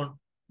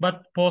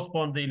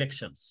postpone the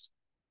elections.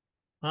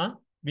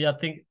 We are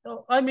thinking,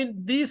 I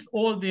mean,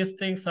 all these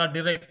things are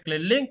directly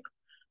linked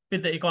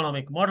with the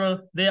economic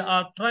model. They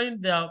are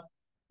trying their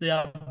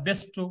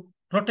best to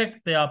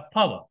protect their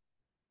power,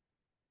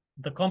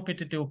 the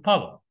competitive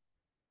power.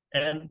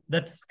 And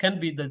that can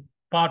be the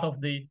part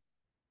of the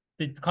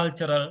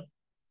cultural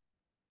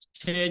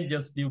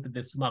changes due to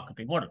this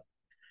marketing model.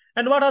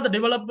 And what are the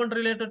development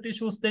related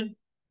issues then?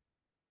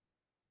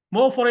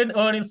 More foreign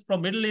earnings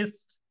from Middle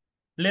East,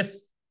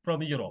 less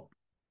from Europe.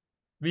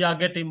 We are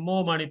getting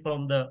more money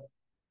from the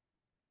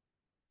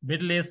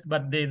Middle East,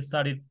 but they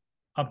studied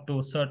up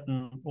to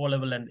certain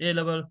O-level and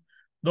A-level.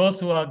 Those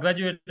who are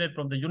graduated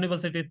from the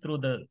university through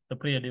the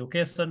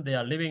pre-education, they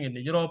are living in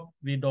Europe.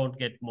 We don't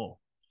get more.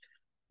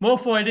 More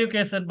for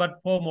education, but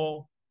for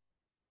more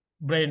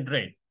brain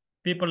drain.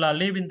 People are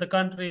leaving the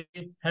country,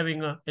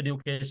 having an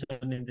education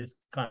in this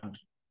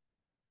country.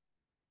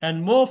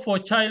 And more for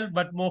child,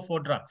 but more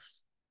for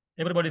drugs.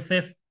 Everybody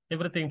says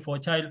everything for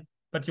child,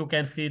 but you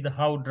can see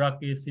how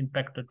drug is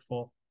impacted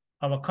for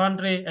our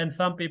country. And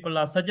some people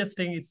are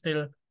suggesting it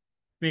still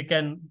we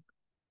can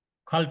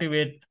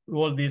cultivate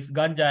all this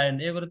ganja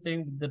and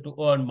everything to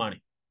earn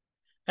money.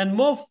 And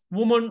more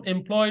women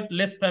employed,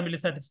 less family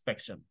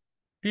satisfaction.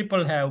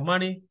 People have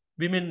money,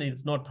 women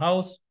is not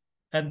house,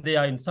 and they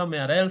are in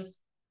somewhere else.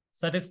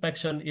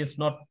 Satisfaction is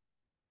not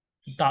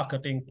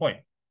targeting point.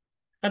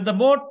 And the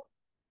more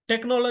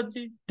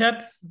technology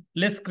taps,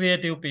 less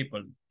creative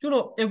people. You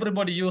know,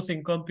 everybody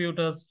using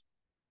computers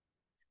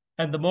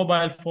and the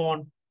mobile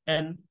phone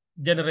and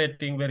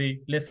generating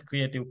very less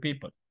creative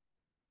people.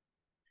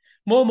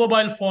 More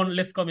mobile phone,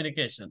 less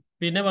communication.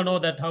 We never know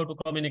that how to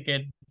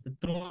communicate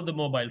through the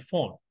mobile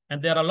phone.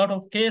 And there are a lot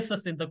of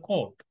cases in the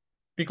court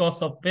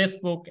because of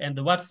Facebook and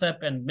the WhatsApp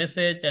and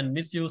message and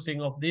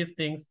misusing of these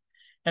things.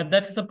 And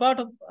that is a part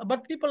of,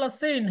 but people are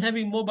saying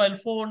having mobile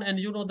phone, and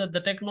you know that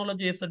the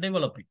technology is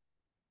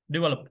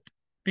developed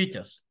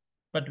features,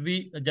 but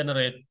we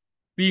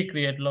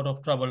create a lot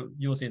of trouble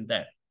using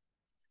that.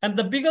 And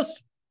the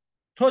biggest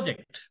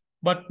project,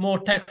 but more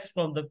tax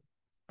from the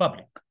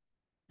public.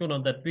 You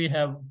know that we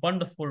have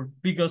wonderful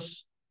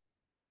biggest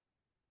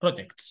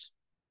projects.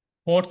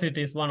 Port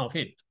City is one of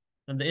it,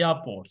 and the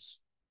airports,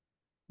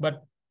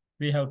 but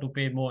we have to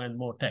pay more and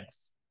more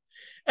tax.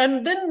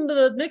 And then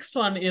the next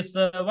one is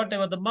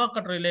whatever the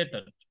market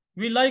related.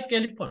 We like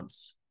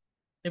elephants,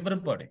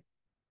 everybody,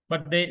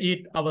 but they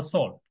eat our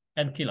salt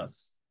and kill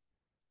us.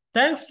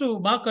 Thanks to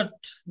market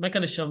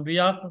mechanism, we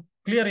are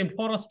clearing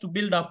forests to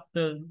build up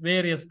the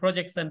various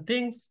projects and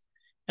things,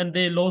 and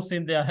they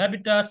losing their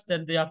habitats,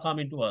 then they are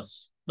coming to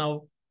us.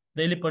 Now,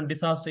 the elephant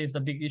disaster is a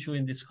big issue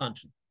in this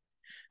country.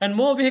 And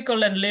more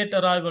vehicle and late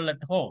arrival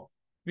at home.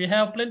 We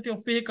have plenty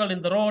of vehicle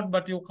in the road,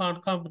 but you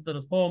can't come to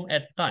the home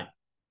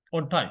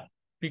on time,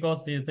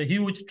 because there's a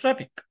huge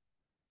traffic.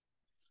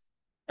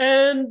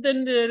 And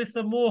then there is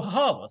a more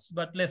harvest,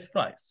 but less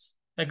price.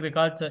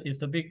 Agriculture is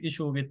the big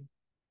issue with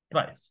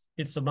price.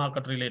 It's a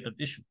market-related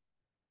issue.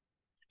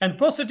 And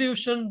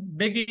prostitution,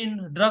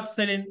 begging, drug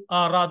selling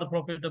are rather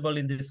profitable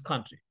in this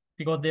country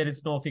because there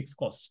is no fixed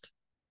cost.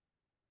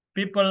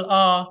 People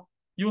are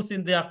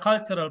using their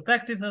cultural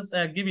practices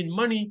and giving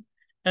money,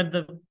 and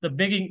the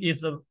begging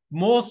is the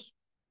most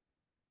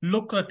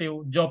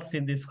lucrative jobs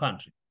in this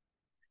country.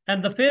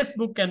 And the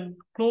Facebook and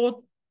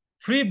clothes,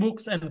 free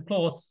books and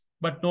clothes,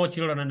 but no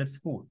children at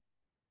school.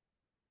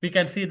 We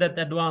can see that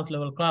advanced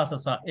level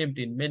classes are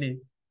empty in many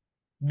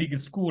big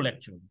schools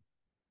actually.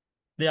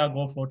 They are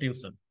go for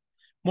tuition.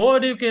 More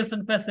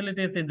education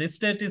facilities in the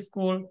state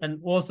school, and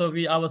also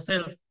we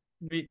ourselves,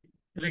 we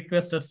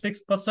requested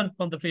 6%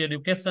 from the free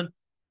education.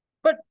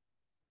 But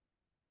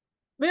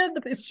where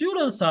the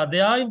students are, they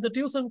are in the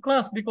tuition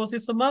class because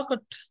it's a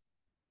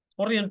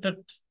market-oriented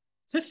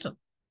system.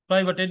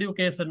 Private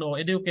education or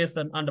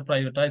education under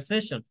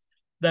privatization,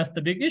 that's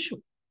the big issue.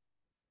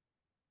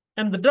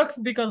 And the drugs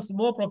becomes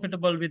more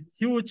profitable with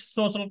huge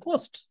social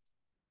costs.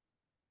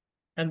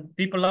 And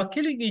people are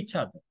killing each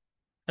other.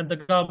 And the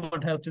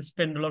government has to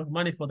spend a lot of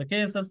money for the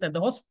cases and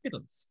the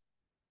hospitals.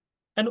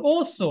 And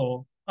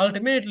also,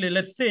 ultimately,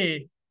 let's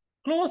say,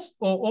 closed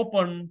or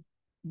open,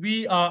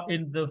 we are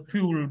in the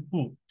fuel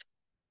booth.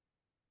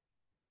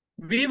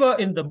 We were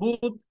in the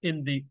booth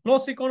in the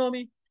closed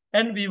economy,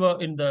 and we were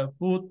in the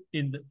booth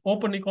in the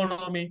open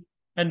economy,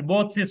 and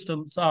both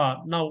systems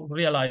are now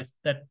realized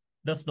that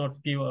does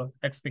not give an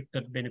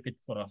expected benefit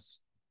for us.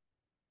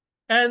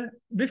 And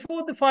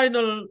before the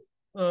final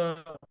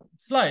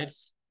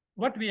slides,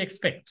 what we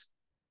expect?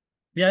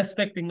 We are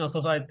expecting a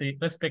society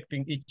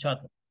respecting each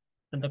other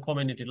and the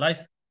community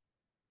life,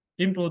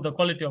 improve the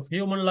quality of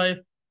human life.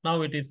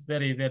 Now it is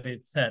very,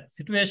 very sad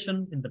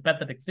situation, in the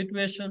pathetic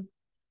situation.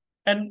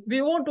 And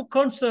we want to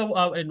conserve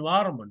our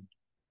environment.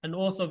 And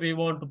also we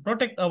want to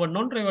protect our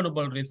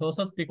non-renewable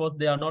resources because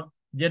they are not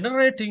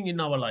generating in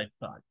our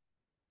lifetime.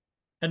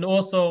 And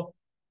also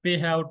we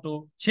have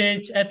to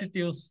change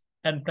attitudes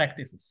and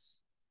practices.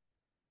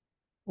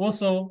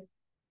 Also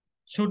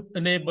should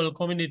enable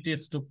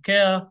communities to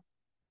care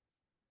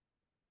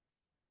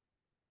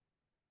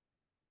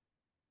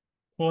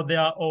for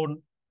their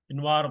own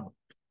environment.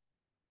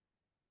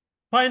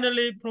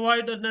 Finally,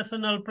 provide a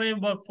national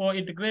framework for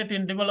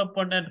integrating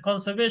development and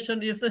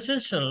conservation is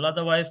essential.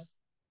 Otherwise,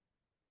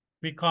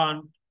 we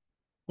can't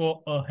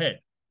go ahead.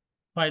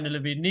 Finally,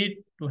 we need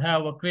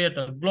to create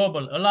a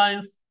global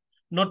alliance,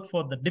 not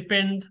for the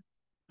depend,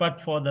 but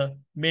for the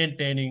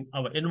maintaining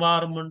our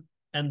environment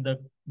and the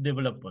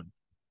development.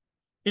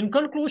 In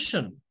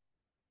conclusion,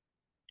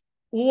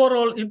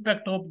 overall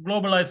impact of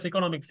globalized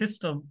economic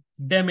system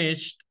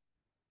damaged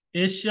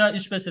Asia,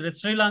 especially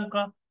Sri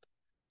Lanka,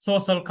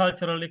 social,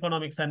 cultural,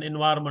 economics, and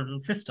environmental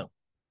system,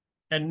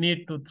 and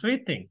need to three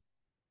things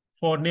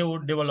for new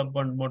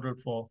development model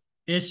for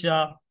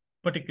Asia,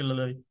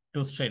 particularly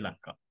to Sri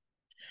Lanka.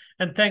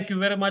 And thank you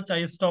very much.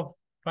 I stopped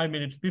 5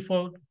 minutes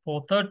before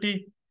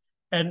 4:30,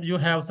 and you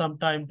have some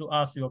time to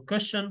ask your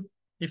question.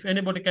 If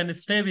anybody can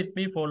stay with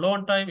me for a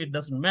long time, it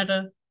doesn't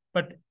matter.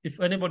 But if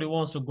anybody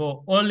wants to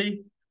go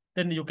early,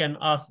 then you can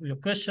ask your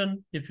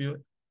question if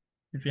you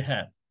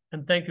have.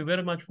 And thank you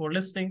very much for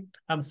listening.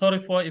 I'm sorry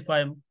for if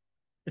I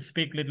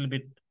speak a little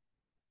bit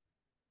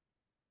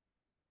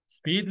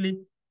speedily,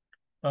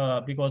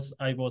 because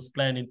I was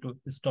planning to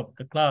stop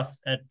the class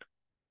at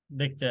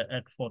lecture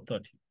at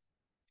 4:30.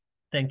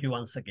 Thank you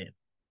once again.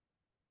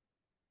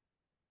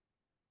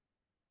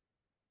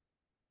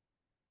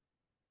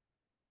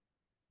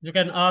 You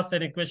can ask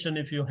any question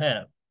if you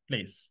have,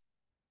 please.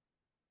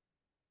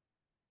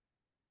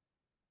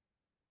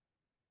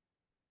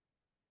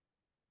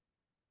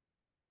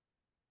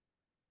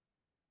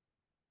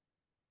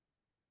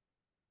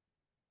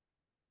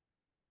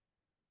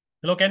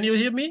 Hello, can you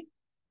hear me?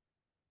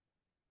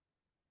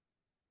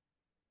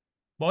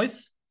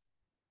 Boys?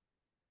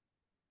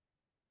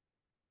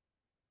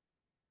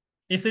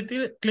 Is it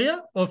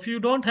clear? Or if you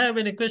don't have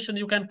any question,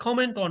 you can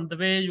comment on the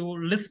way you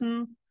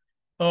listen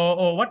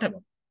or whatever.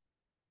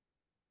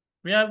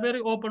 We are very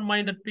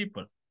open-minded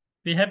people.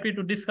 We're happy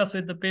to discuss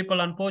with the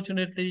people,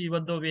 unfortunately,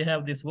 even though we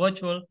have this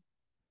virtual,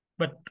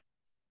 but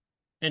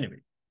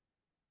anyway.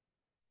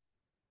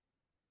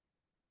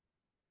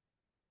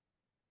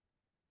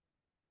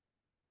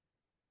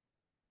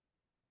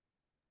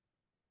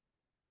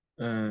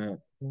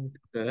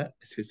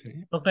 Excuse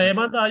me. Dr.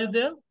 Hemant, are you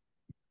there?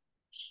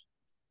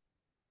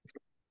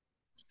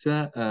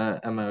 Sir,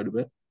 am I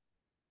audible?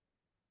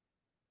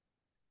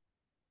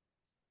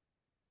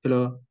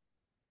 Hello.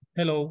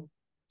 Hello.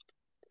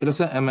 Hello,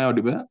 sir. Am I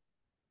audible?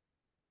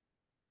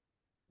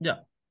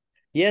 Yeah.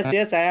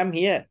 Yes, I am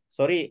here.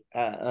 Sorry,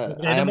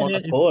 Okay, I am on a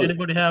if call.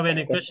 anybody have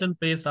any question,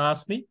 please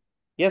ask me.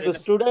 Yes, the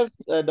students,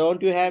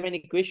 don't you have any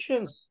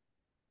questions?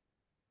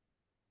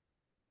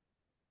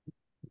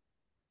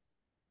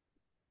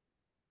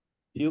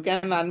 You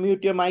can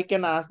unmute your mic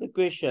and ask the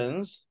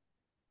questions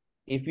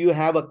if you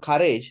have a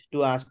courage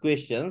to ask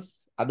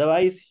questions.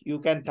 Otherwise, you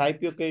can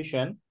type your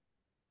question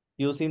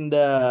using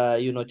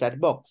the chat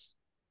box.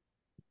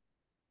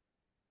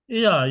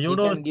 Yeah, you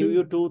know, can give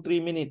you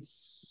 2-3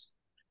 minutes.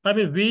 I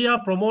mean, we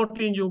are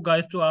promoting you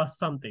guys to ask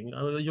something.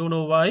 You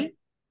know why?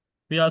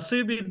 We are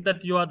assuming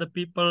that you are the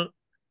people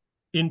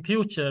in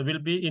future will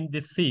be in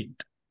this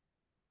seat.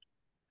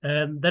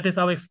 And that is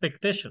our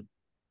expectation.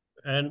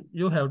 And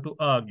you have to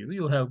argue,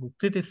 you have to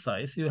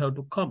criticize, you have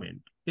to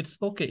comment. It's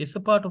okay. It's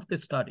a part of the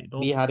study. Don't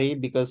be hurry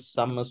because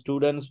some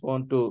students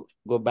want to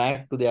go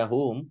back to their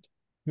home.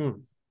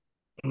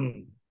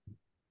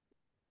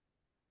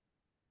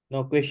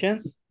 No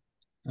questions?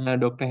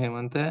 Dr.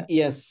 Hemanta?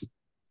 Yes.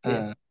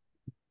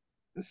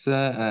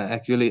 Sir,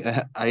 actually,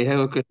 I have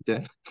a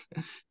question.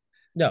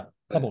 Yeah,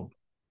 come on.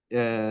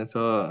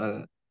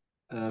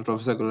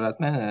 Professor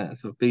Kularatne,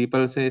 so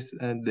people says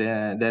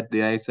that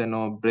there is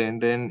no brain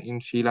drain in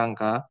Sri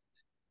Lanka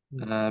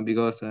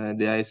because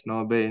there is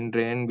no brain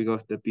drain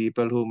because the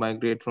people who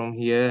migrate from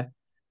here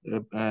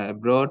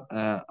abroad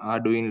are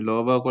doing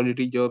lower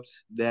quality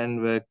jobs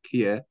than work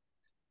here.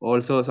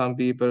 Also, some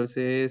people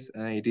says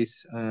that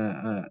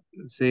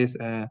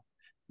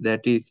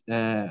is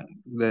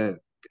the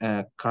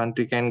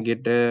country can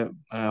get a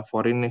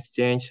foreign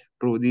exchange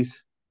through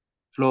this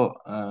flow.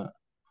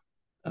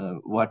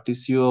 What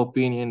is your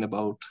opinion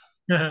about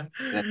that?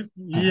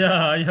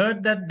 Yeah, I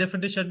heard that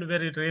definition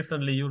very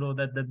recently. You know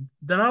that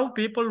now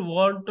people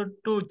wanted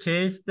to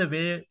change the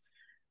way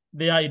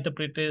their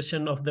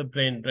interpretation of the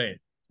brain drain.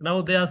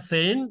 Now they are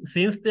saying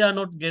since they are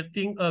not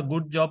getting a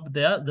good job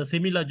there, the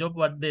similar job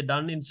what they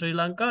done in Sri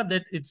Lanka,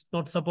 that it's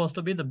not supposed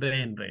to be the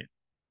brain drain.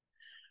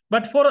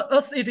 But for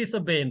us, it is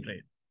a brain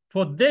drain.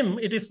 For them,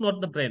 it is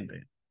not the brain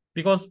drain.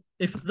 Because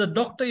if the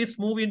doctor is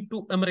moving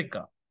to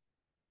America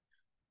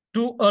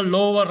to a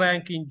lower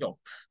ranking job,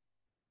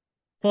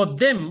 for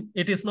them,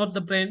 it is not the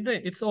brain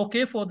drain. It's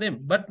okay for them.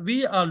 But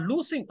we are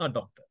losing a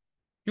doctor.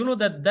 You know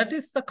that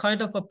is the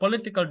kind of a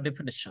political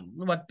definition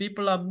what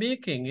people are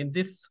making in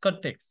this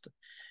context,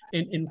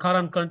 in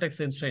current context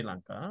in Sri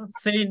Lanka,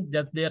 saying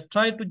that they are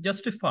trying to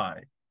justify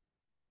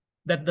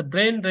that the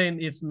brain drain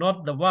is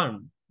not the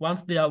one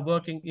once they are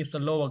working is a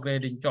lower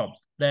grading job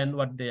than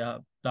what they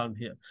have done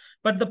here.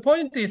 But the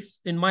point is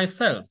in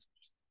myself,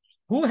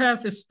 who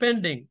has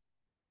spending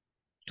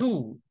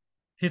to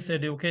his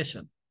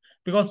education?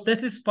 Because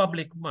this is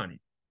public money.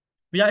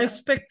 We are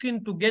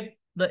expecting to get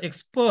the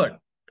expert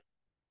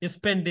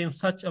spending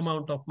such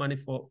amount of money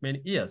for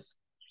many years.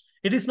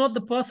 It is not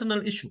the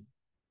personal issue.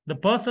 The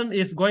person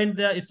is going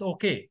there, it's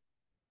okay.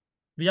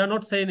 We are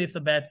not saying it's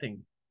a bad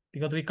thing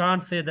because we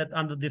can't say that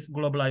under this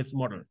globalized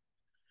model.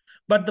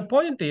 But the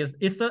point is,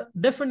 it's a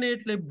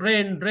definitely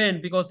brain drain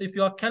because if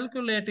you are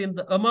calculating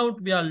the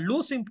amount we are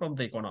losing from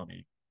the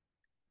economy,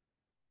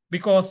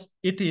 because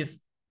it is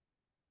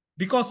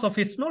because of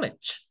his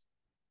knowledge.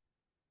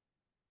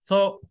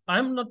 So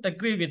I'm not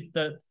agree with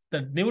the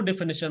new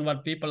definition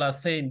what people are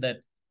saying that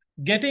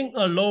getting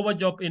a lower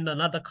job in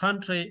another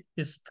country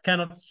is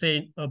cannot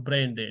say a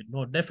brain drain.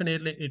 No,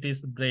 definitely it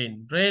is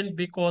brain drain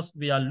because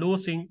we are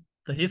losing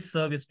his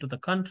service to the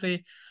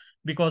country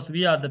because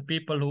we are the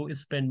people who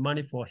spend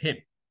money for him.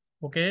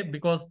 Okay,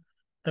 because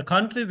the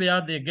country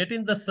where they get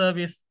in the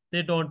service,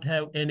 they don't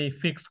have any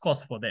fixed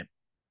cost for them,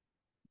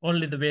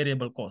 only the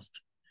variable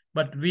cost.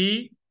 But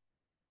we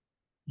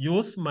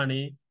use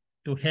money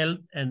to health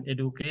and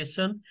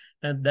education,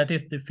 and that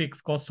is the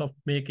fixed cost of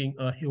making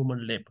a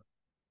human labor.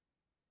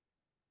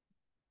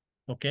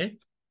 Okay,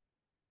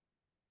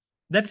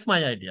 that's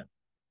my idea.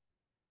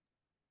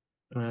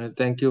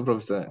 Thank you,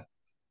 Professor.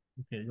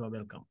 Okay, you are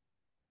welcome.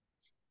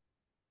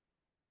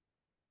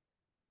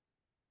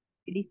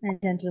 Ladies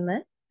and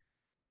gentlemen,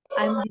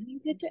 I'm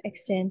delighted to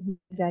extend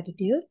my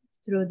gratitude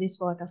through this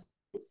vote of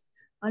thanks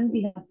on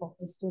behalf of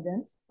the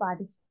students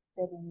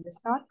participating in this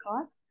short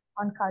course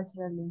on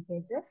cultural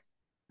linkages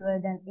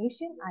toward an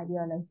Asian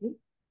ideology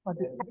for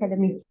the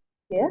academic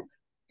year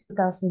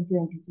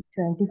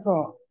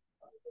 2020-24.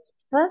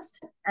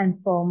 First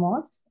and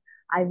foremost,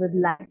 I would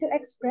like to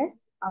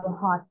express our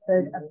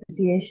heartfelt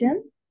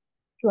appreciation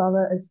to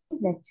our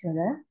esteemed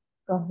lecturer,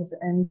 Professor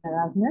MG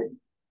Kularatne,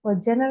 for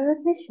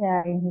generously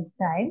sharing his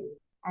time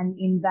and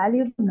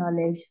invaluable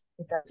knowledge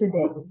with us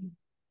today.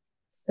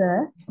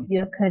 Sir,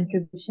 your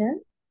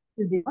contribution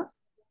to the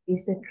course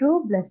is a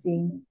true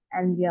blessing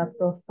and we are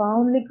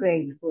profoundly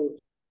grateful.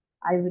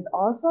 I would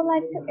also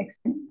like to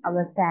extend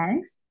our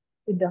thanks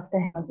to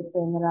Dr. MG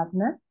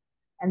Kularatne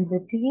and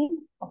the team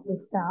of the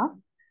staff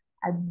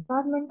at the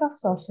Department of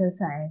Social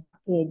Science,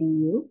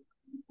 KDU,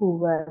 who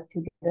work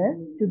together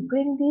to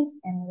bring these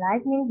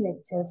enlightening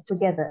lectures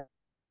together.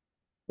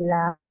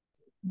 Last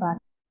but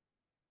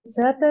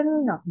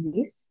certainly not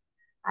least,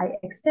 I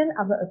extend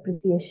our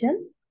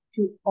appreciation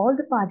to all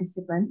the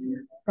participants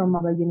from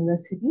our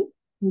university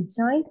who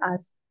joined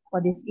us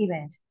for this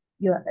event.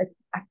 Your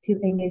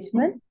active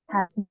engagement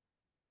has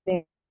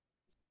made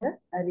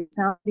a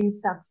resounding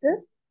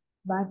success,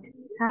 but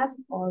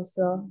has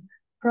also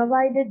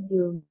provided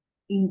you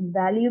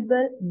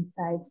invaluable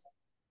insights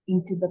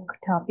into the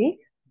topic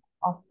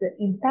of the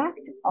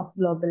impact of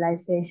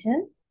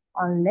globalization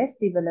on less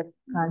developed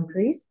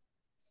countries,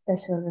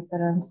 special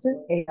reference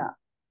to Asia.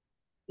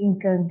 In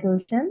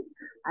conclusion,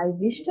 I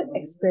wish to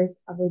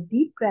express our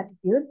deep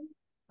gratitude to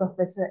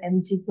Professor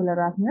MG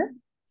Kularatne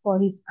for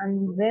his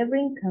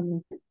unwavering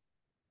commitment,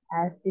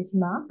 as this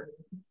marks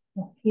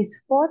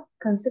his fourth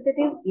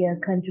consecutive year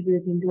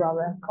contributing to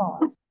our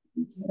cause.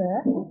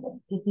 Sir,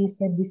 it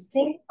is a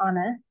distinct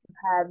honor to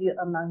have you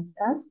amongst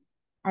us,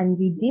 and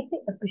we deeply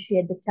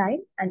appreciate the time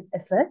and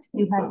effort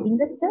you have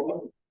invested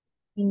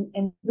in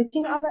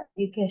enriching our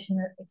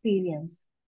educational experience.